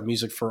house type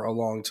music for a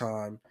long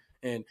time,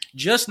 and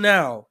just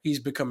now he's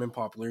becoming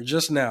popular.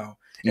 Just now,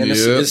 and Yeah.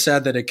 it's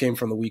sad that it came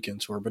from the Weekend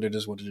tour, but it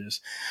is what it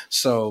is.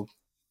 So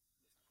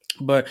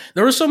but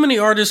there were so many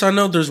artists. I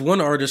know there's one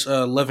artist,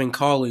 Levin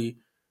Colley,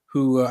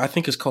 who I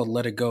think is called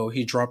 "Let It Go."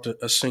 He dropped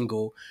a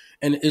single,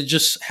 and it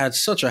just had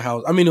such a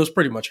house. I mean, it was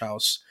pretty much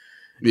house.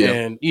 Yeah.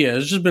 And yeah,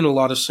 there's just been a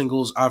lot of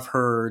singles I've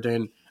heard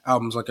and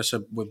albums, like I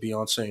said, with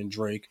Beyonce and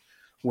Drake,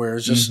 where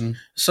it's just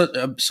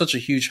Mm-hmm. such a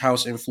huge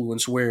house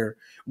influence. Where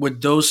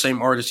with those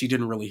same artists, you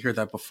didn't really hear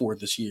that before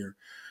this year.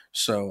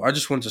 So I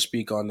just wanted to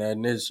speak on that,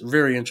 and it's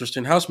very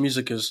interesting. House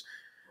music is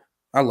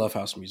I love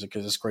house music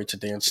because it's great to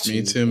dance to.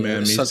 Me too,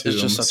 man. It's, Me it's too.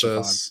 just I'm such a vibe.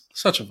 obsessed.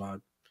 Such a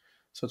vibe.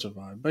 Such a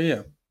vibe. But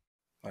yeah,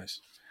 nice.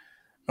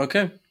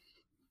 Okay.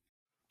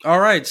 All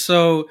right.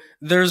 So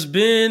there's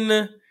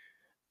been.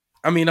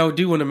 I mean, I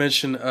do want to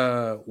mention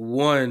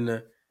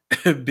one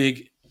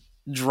big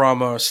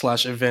drama /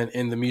 event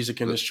in the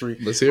music industry,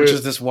 Let's hear which it.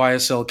 is this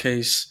YSL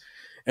case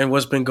and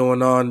what's been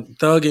going on.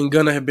 Thug and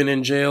Gunna have been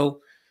in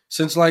jail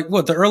since like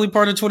what the early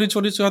part of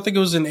 2022. I think it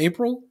was in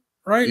April,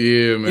 right?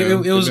 Yeah,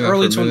 man. It was They've been out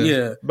early for a 20. minute.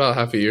 Yeah. About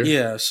half a year.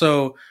 Yeah,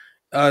 so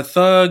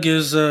Thug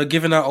is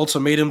giving out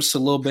ultimatums to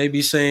Lil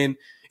Baby saying,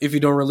 if you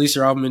don't release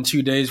your album in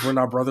 2 days, we're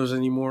not brothers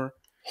anymore.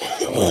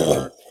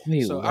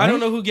 Wait, So what? I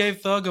don't know who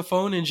gave Thug a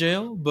phone in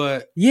jail,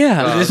 but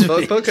Yeah. Thug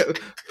be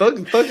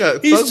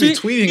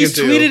tweeting he's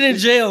in jail. tweeting in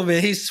jail,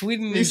 man. He's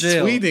tweeting in He's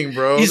jail. tweeting,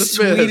 bro. He's This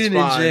man is tweeting in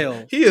fine.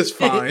 jail. He is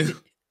fine.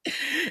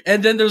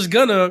 And then there's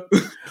Gunna,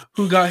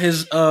 who got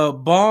his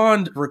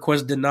bond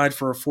request denied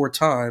for a fourth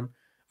time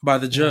by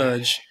the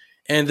judge,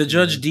 and the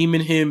judge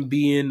deeming him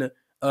being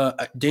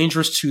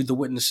dangerous to the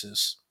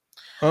witnesses.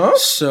 Huh?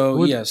 So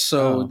What- yeah,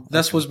 so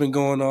that's okay. what's been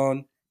going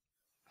on,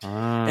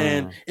 Ah.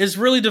 and it's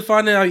really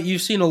defining out.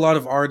 You've seen a lot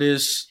of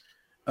artists,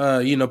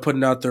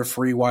 putting out their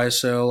free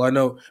YSL. I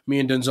know me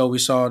and Denzel, we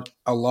saw it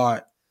a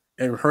lot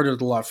and heard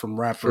it a lot from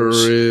For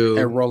rappers real.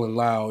 and Rolling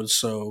Loud.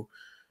 So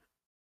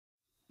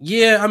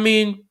yeah, I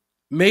mean,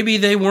 maybe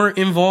they weren't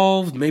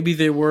involved, maybe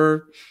they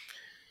were,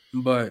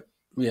 but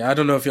yeah, I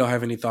don't know if y'all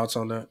have any thoughts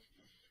on that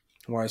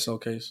YSL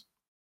case.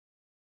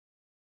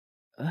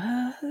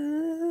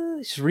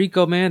 It's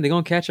Rico, man. They're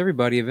gonna catch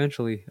everybody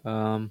eventually.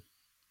 You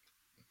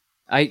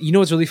know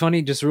what's really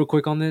funny? Just real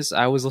quick on this,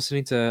 I was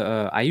listening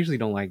to. I usually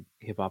don't like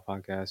hip hop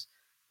podcasts,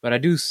 but I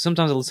do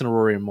sometimes. I listen to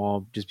Rory and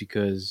Maul just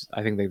because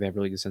I think they have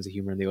really good sense of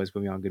humor and they always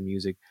put me on good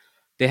music.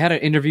 They had an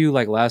interview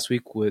like last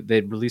week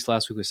they released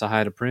last week with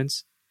Sahai the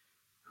Prince,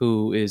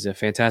 who is a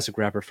fantastic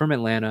rapper from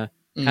Atlanta,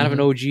 kind of an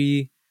OG.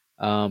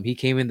 He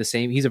came in the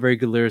same. He's a very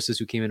good lyricist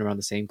who came in around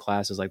the same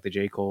class as like the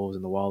J. Cole's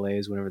and the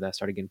Wale's whenever that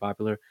started getting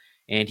popular.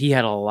 And he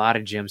had a lot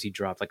of gems he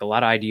dropped, like a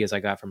lot of ideas I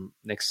got from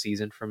next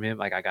season from him.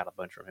 Like I got a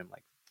bunch from him,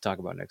 like to talk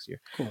about next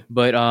year. Cool.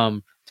 But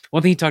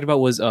one thing he talked about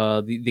was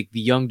the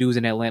young dudes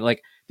in Atlanta.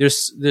 Like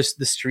there's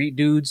the street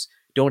dudes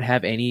don't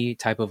have any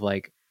type of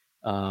like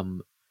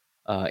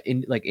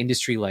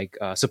industry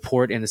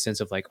support in the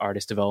sense of like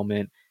artist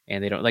development,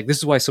 and they don't like this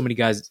is why so many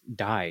guys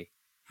die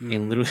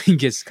and literally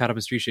gets caught up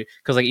in street shit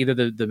because like either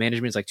the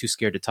management is like too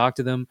scared to talk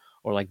to them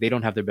or like they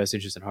don't have their best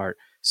interest in heart.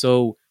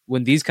 So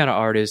when these kind of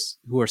artists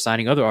who are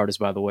signing other artists,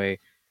 by the way,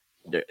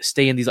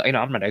 stay in these, I'm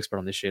not an expert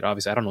on this shit.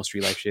 Obviously, I don't know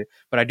street life shit,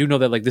 but I do know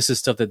that like this is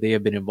stuff that they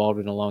have been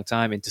involved in a long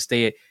time, and to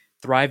stay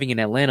thriving in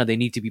Atlanta, they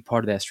need to be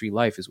part of that street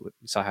life, is what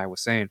Sahai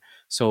was saying.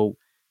 So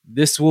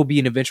this will be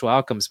an eventual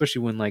outcome,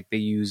 especially when like they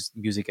use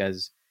music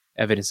as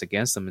evidence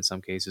against them in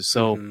some cases.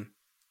 So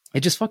it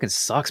just fucking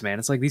sucks, man.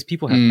 It's like these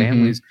people have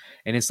families,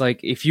 and it's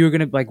like if you're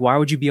gonna like, why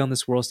would you be on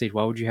this world stage?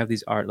 Why would you have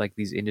these art like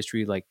these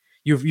industry like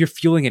you're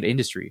fueling an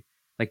industry?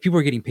 Like people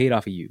are getting paid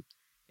off of you,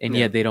 and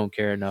yet they don't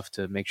care enough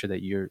to make sure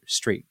that you're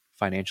straight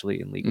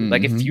financially and legally.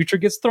 Like if Future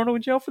gets thrown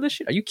in jail for this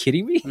shit, are you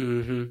kidding me?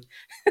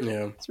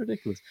 Yeah, it's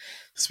ridiculous.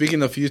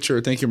 Speaking of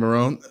Future, thank you,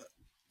 Marone.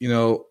 You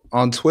know,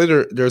 on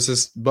Twitter, there's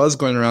this buzz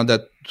going around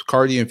that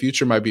Cardi and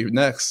Future might be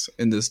next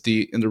in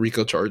the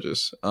RICO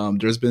charges.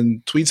 There's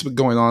been tweets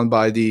going on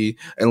by the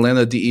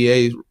Atlanta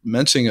DEA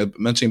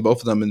mentioning both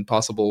of them in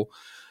possible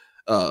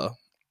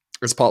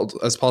as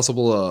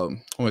possible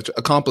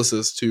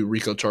accomplices to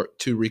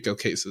RICO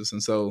cases.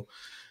 And so,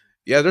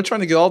 yeah, they're trying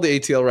to get all the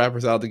ATL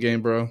rappers out of the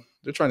game, bro.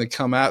 They're trying to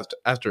come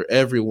after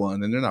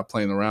everyone, and they're not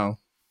playing around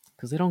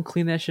because they don't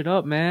clean that shit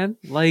up, man.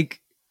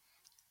 Like.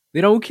 They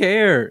don't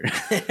care.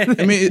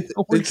 I mean,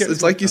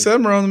 it's like you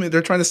said, Marone. I mean,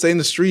 they're trying to stay in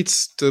the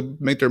streets to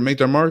make their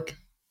mark.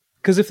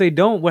 Because if they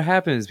don't, what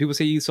happens? People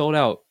say you sold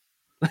out.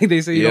 Like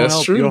they say you don't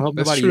help. True. You don't help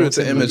that's nobody. True. It's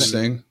an image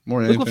thing more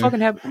than anything. Look what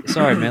fucking happened.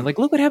 Sorry, man. Like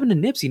look what happened to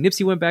Nipsey.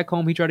 Nipsey went back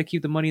home. He tried to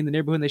keep the money in the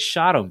neighborhood, and they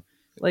shot him.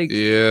 Like,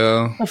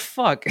 yeah. What the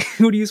fuck?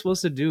 What are you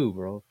supposed to do,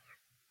 bro?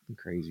 I'm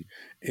crazy.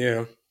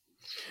 Yeah.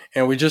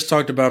 And we just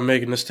talked about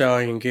Megan Thee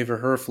Stallion, gave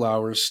her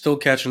flowers. Still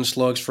catching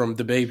slugs from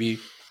the baby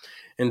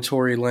and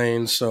Tory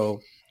Lane.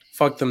 So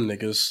fuck them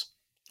niggas.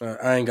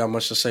 I ain't got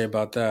much to say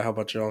about that. How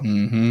about y'all?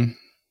 Mm-hmm.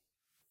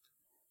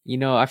 You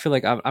know, I feel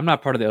like I'm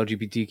not part of the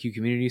LGBTQ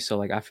community, so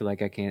like I feel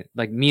like I can't.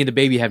 Like me and the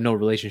baby have no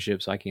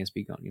relationship, so I can't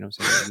speak on. You know what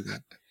I'm saying?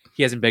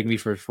 He hasn't begged me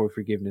for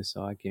forgiveness,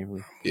 so I can't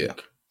really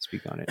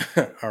speak on it.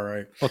 All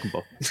right. Welcome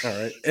both. All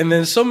right. And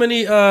then so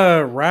many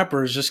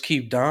rappers just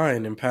keep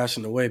dying and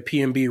passing away.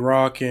 PNB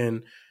Rock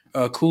and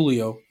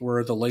Coolio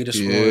were the latest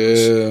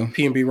ones.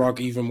 PNB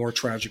Rock even more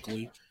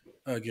tragically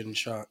getting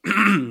shot.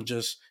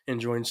 Just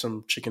enjoying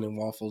some chicken and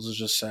waffles is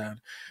just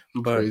sad.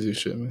 But crazy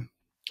shit, man.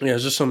 Yeah,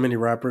 it's just so many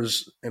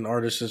rappers and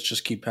artists that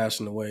just keep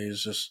passing away.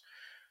 It's just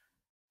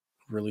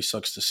really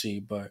sucks to see.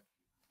 But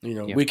you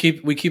know, we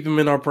keep them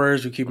in our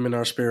prayers, we keep them in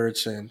our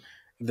spirits, and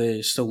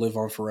they still live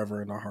on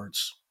forever in our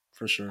hearts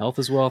for sure. Health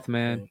is wealth,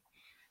 man. Yeah.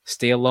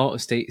 Stay alone.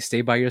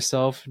 Stay by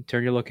yourself.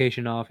 Turn your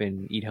location off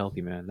and eat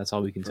healthy, man. That's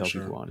all we can tell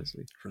people,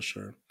 honestly. For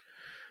sure.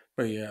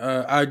 But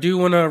yeah, I do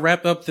want to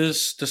wrap up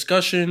this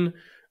discussion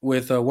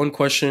with one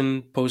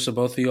question posed to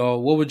both of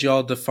y'all. What would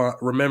y'all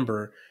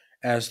remember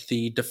as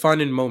the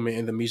defining moment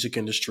in the music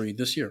industry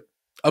this year,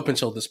 up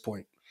until this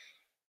point?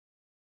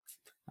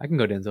 I can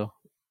go, Denzel.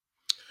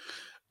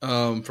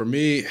 For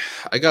me,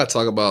 I gotta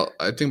talk about.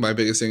 I think my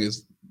biggest thing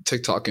is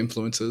TikTok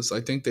influences. I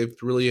think they've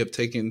really have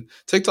taken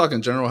TikTok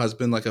in general has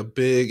been like a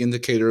big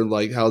indicator,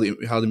 like how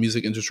the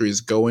music industry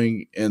is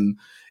going, and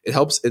it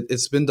helps.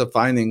 It's been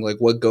defining like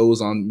what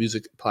goes on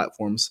music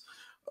platforms.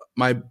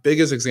 My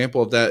biggest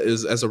example of that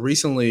is as of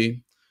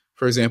recently,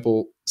 for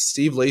example,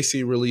 Steve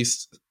Lacy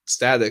released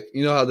Static.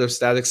 You know how their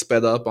Static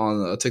sped up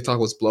on TikTok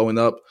was blowing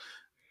up.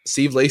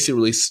 Steve Lacy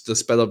released the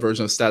sped up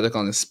version of Static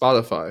on his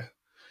Spotify.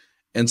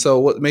 And so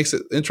what makes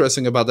it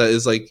interesting about that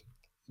is like,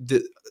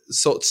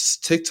 so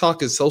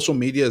TikTok is social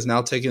media is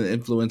now taking an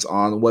influence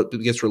on what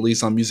gets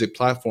released on music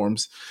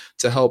platforms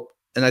to help.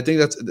 And I think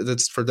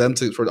that's for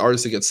the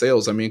artists to get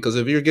sales. I mean, because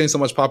if you're getting so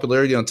much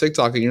popularity on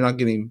TikTok and you're not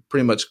getting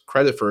pretty much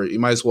credit for it, you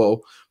might as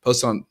well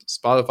post on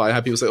Spotify and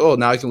have people say, oh,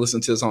 now I can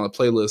listen to this on a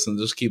playlist and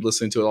just keep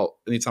listening to it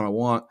anytime I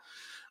want.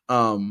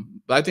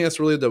 But I think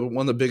that's really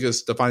one of the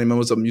biggest defining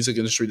moments of the music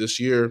industry this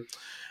year.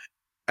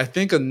 I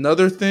think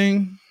another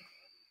thing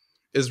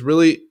is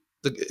really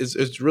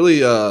the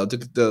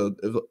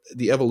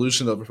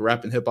evolution of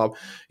rap and hip hop.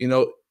 You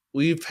know,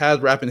 we've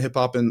had rap and hip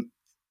hop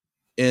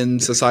in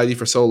society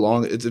for so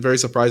long. It's very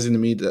surprising to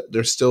me that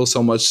there's still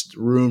so much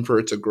room for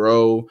it to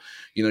grow.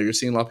 You know, you're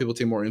seeing a lot of people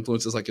take more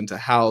influences like into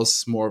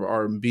house, more of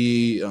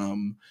R&B,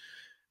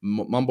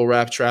 mumble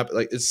rap, trap.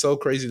 Like, it's so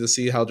crazy to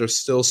see how there's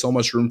still so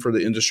much room for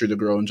the industry to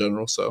grow in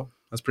general. So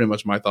that's pretty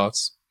much my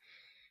thoughts.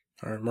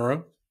 All right,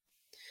 Mara.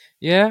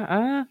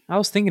 Yeah, I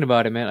was thinking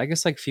about it, man. I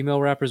guess like female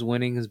rappers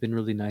winning has been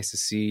really nice to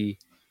see.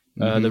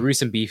 The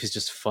recent beef is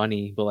just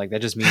funny, but like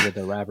that just means that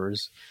they're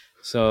rappers.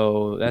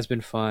 So that's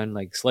been fun.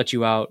 Like Slut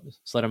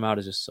Them Out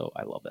is just so,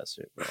 I love that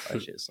shit, bro.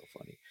 That shit is so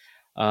funny.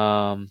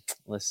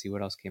 Let's see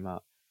what else came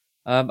out.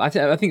 I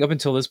think up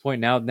until this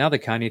point now the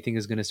Kanye thing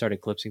is going to start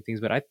eclipsing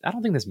things, but I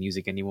don't think that's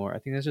music anymore. I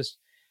think that's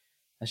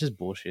just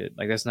bullshit.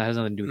 Like has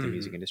nothing to do with the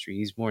music industry.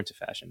 He's more into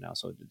fashion now,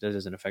 so that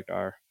doesn't affect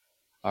our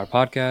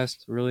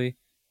podcast really.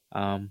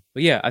 But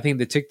yeah, I think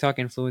the TikTok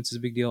influence is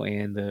a big deal,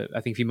 and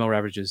I think female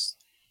rappers just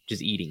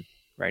eating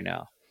right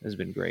now has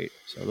been great.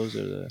 So those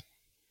are the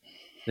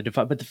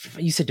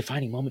you said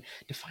defining moment,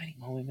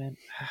 man.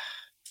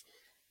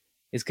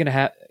 It's gonna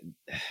have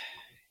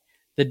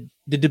the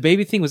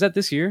DaBaby thing. Was that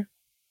this year?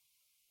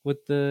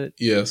 With the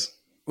yes,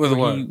 with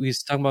what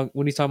he's talking about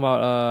when he's talking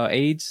about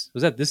AIDS?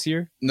 Was that this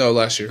year? No,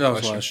 last year. That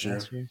was last year.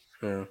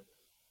 Yeah,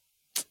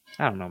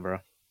 I don't know, bro.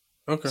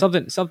 Okay,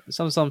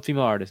 some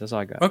female artist. That's all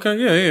I got.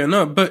 Okay, yeah,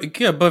 no, but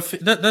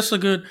that's a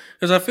good,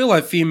 because I feel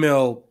like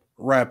female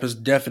rap has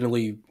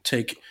definitely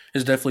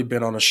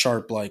been on a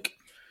sharp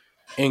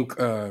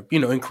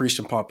increase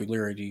in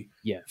popularity.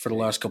 Yeah, for the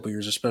last couple of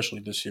years, especially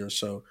this year.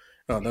 So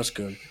that's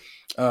good.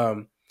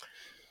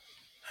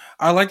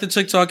 I like the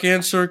TikTok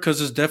answer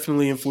because it's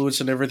definitely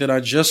influencing everything.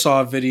 I just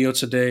saw a video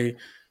today,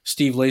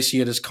 Steve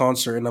Lacy at his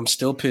concert, and I'm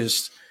still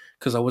pissed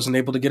because I wasn't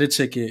able to get a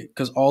ticket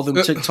because all them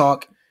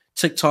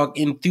TikTok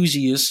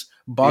enthusiasts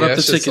bought up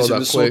the tickets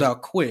and it sold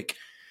out quick.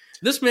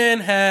 This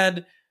man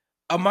had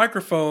a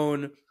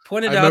microphone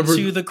pointed out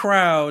to the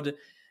crowd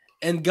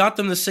and got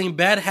them to sing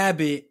Bad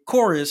Habit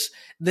chorus.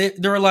 They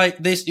were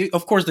like,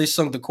 of course they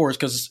sung the chorus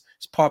because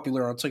it's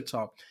popular on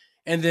TikTok.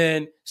 And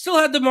then still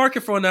had the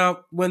microphone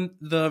out when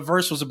the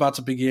verse was about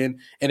to begin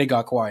and it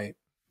got quiet.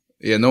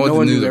 Yeah, no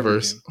one knew the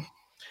verse.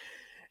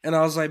 And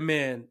I was like,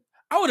 man,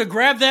 I would have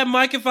grabbed that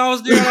mic if I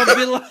was there. I'd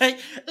be like,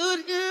 what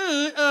you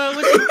do?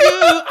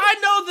 I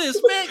know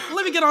this, man.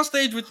 Let me get on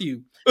stage with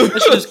you.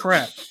 That shit is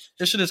crap.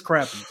 This shit is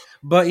crappy.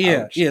 But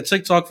yeah,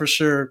 TikTok for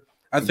sure.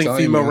 I think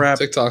female rap.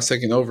 TikTok's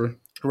taking over.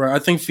 Right. I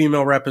think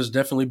female rap has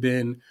definitely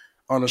been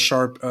on a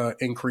sharp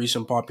increase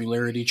in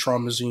popularity.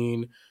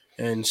 Traumazine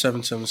and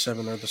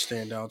 777 are the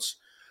standouts.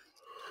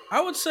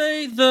 I would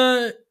say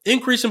the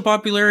increase in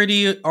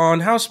popularity on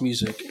house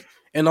music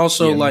and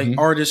also Yeah, like mhm.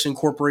 artists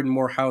incorporating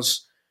more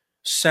house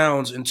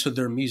sounds into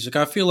their music.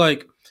 I feel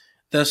like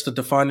that's the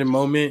defining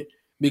moment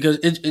because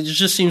it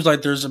just seems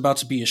like there's about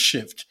to be a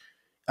shift.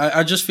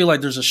 I just feel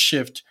like there's a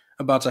shift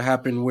about to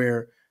happen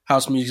where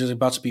house music is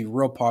about to be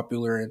real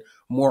popular and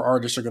more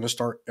artists are going to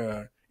start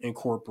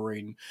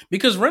incorporating.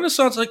 Because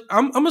Renaissance, like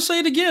I'm gonna say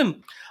it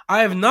again,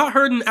 I have not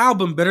heard an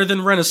album better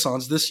than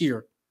Renaissance this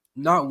year.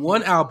 Not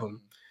one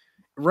album.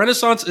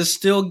 Renaissance is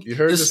still You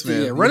heard is this, still-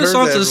 man. yeah, You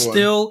Renaissance heard is that, everyone.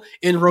 still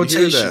in You hear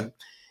rotation. that?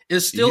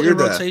 It's still You hear in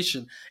that?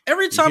 rotation.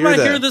 Every time hear I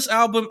hear that? this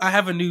album, I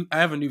have a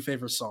new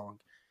favorite song.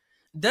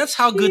 That's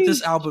how good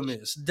this album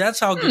is. That's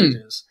how good it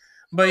is.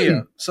 But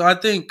yeah, so I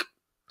think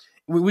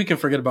we can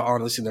forget about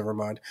honestly. Never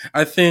mind.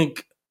 I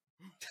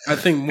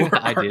think more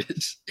I did.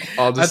 artists.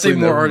 Honestly, I think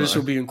more never artists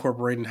will mind. be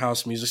incorporating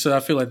house music. So I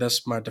feel like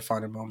that's my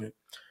defining moment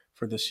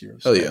for this year.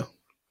 Hell yeah.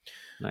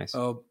 Nice.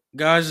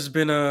 Guys, it's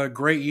been a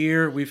great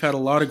year. We've had a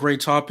lot of great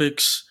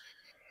topics.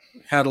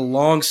 Had a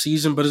long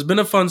season, but it's been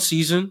a fun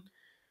season.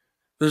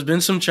 There's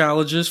been some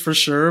challenges for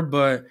sure,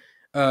 but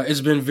it's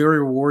been very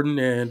rewarding,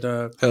 and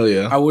Hell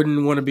yeah. I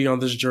wouldn't want to be on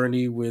this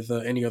journey with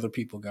any other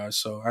people, guys.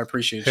 So I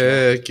appreciate you.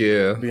 Heck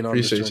yeah. Being on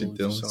this Appreciate you, journey with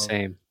you, Dylan.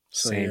 so-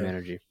 Same yeah.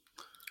 energy.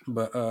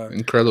 But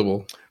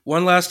Incredible.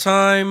 one last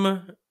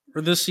time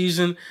for this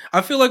season,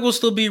 I feel like we'll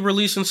still be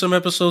releasing some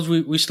episodes.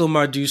 We still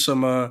might do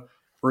some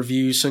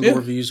reviews, single Yeah.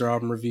 reviews or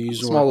album reviews,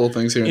 Small little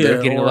things here and Yeah.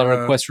 there. Getting a lot or, of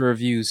requests for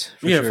reviews.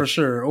 for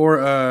sure,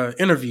 or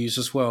interviews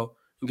as well,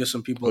 and get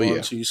some people Oh, on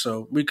yeah. too.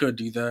 So we could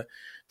do that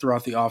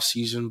throughout the off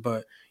season.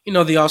 But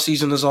the off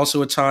season is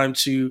also a time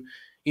to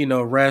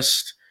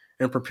rest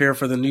and prepare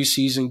for the new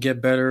season,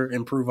 get better,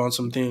 improve on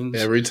some things.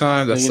 Every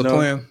time. That's You the know,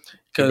 plan.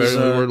 Because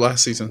Better than we were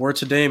last season. word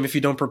to Dame, if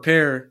you don't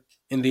prepare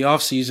in the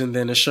off season,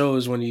 then it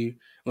shows when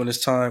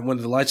it's time, when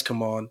the lights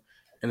come on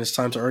and it's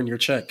time to earn your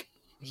check.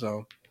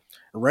 So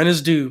rent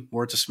is due,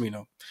 word to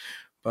Smino.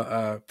 But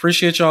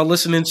appreciate y'all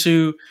listening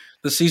to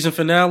the season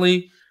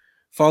finale.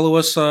 Follow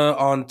us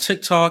on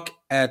TikTok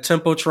at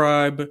Tempo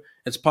Tribe.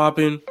 It's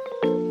popping.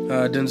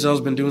 Denzel's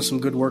been doing some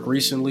good work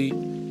recently.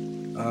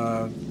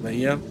 But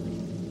yeah.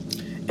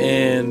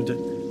 And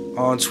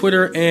on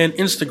Twitter and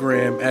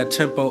Instagram at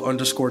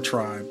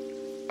Tempo_Tribe.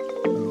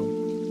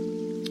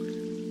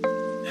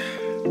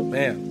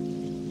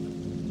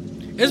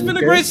 Man, it's been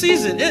a great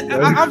season.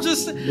 I'm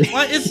just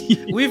like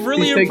we've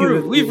really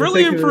improved. We've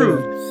really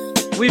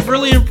improved. We've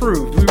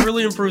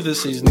really improved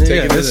this season. Taking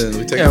it in.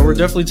 We taking it we're in.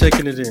 definitely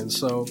taking it in.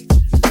 So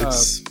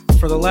It's-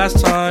 for the last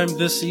time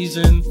this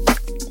season,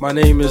 my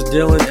name is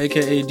Dylan,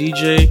 aka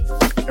DJ,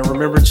 and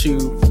remember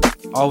to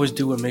always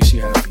do what makes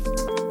you happy.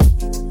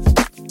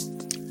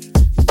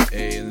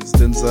 Hey, and it's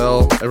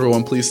Denzel.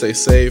 Everyone, please stay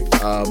safe.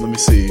 Let me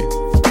see.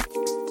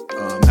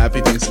 Happy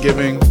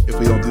Thanksgiving if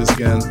we don't do this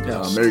again.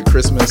 Yes. Merry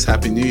Christmas.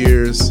 Happy New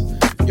Year's.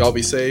 Y'all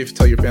be safe.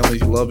 Tell your family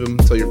you love them.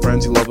 Tell your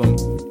friends you love them.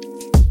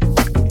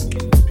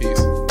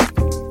 Peace.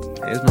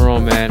 It's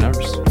Marone, man.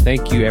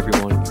 Thank you,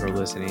 everyone, for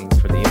listening,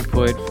 for the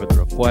input, for the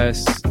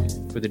requests,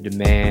 for the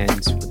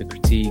demands, for the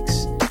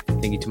critiques.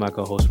 Thank you to my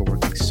co-host for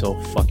working so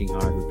fucking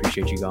hard. We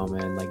appreciate you all,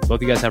 man. Like, both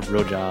of you guys have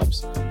real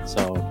jobs,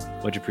 so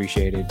much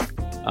apprecited.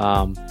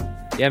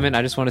 Yeah, man,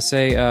 I just want to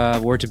say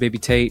word to Baby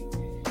Tate.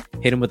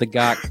 Hit him with a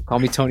gawk. Call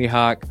me Tony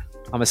Hawk.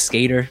 I'm a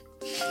skater.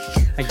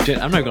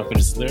 I'm not going to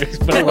finish the lyrics,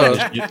 but I love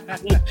this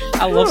shit.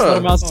 I love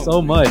Slaughterhouse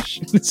so much.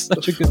 It's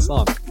such a good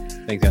song.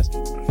 Thanks, guys.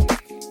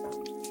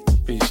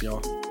 Peace,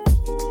 y'all.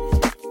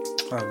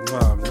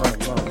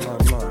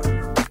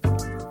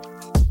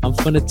 I'm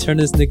finna turn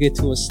this nigga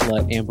into a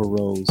slut, Amber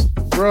Rose.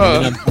 And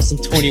Bruh. I'm busting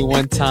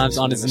 21 times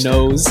on his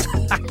nose.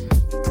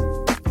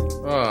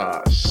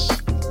 Ah,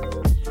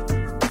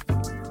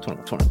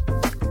 20.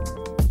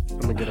 I'm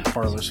gonna get a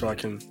parlor so I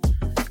can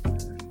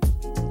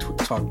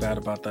talk bad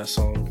about that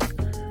song.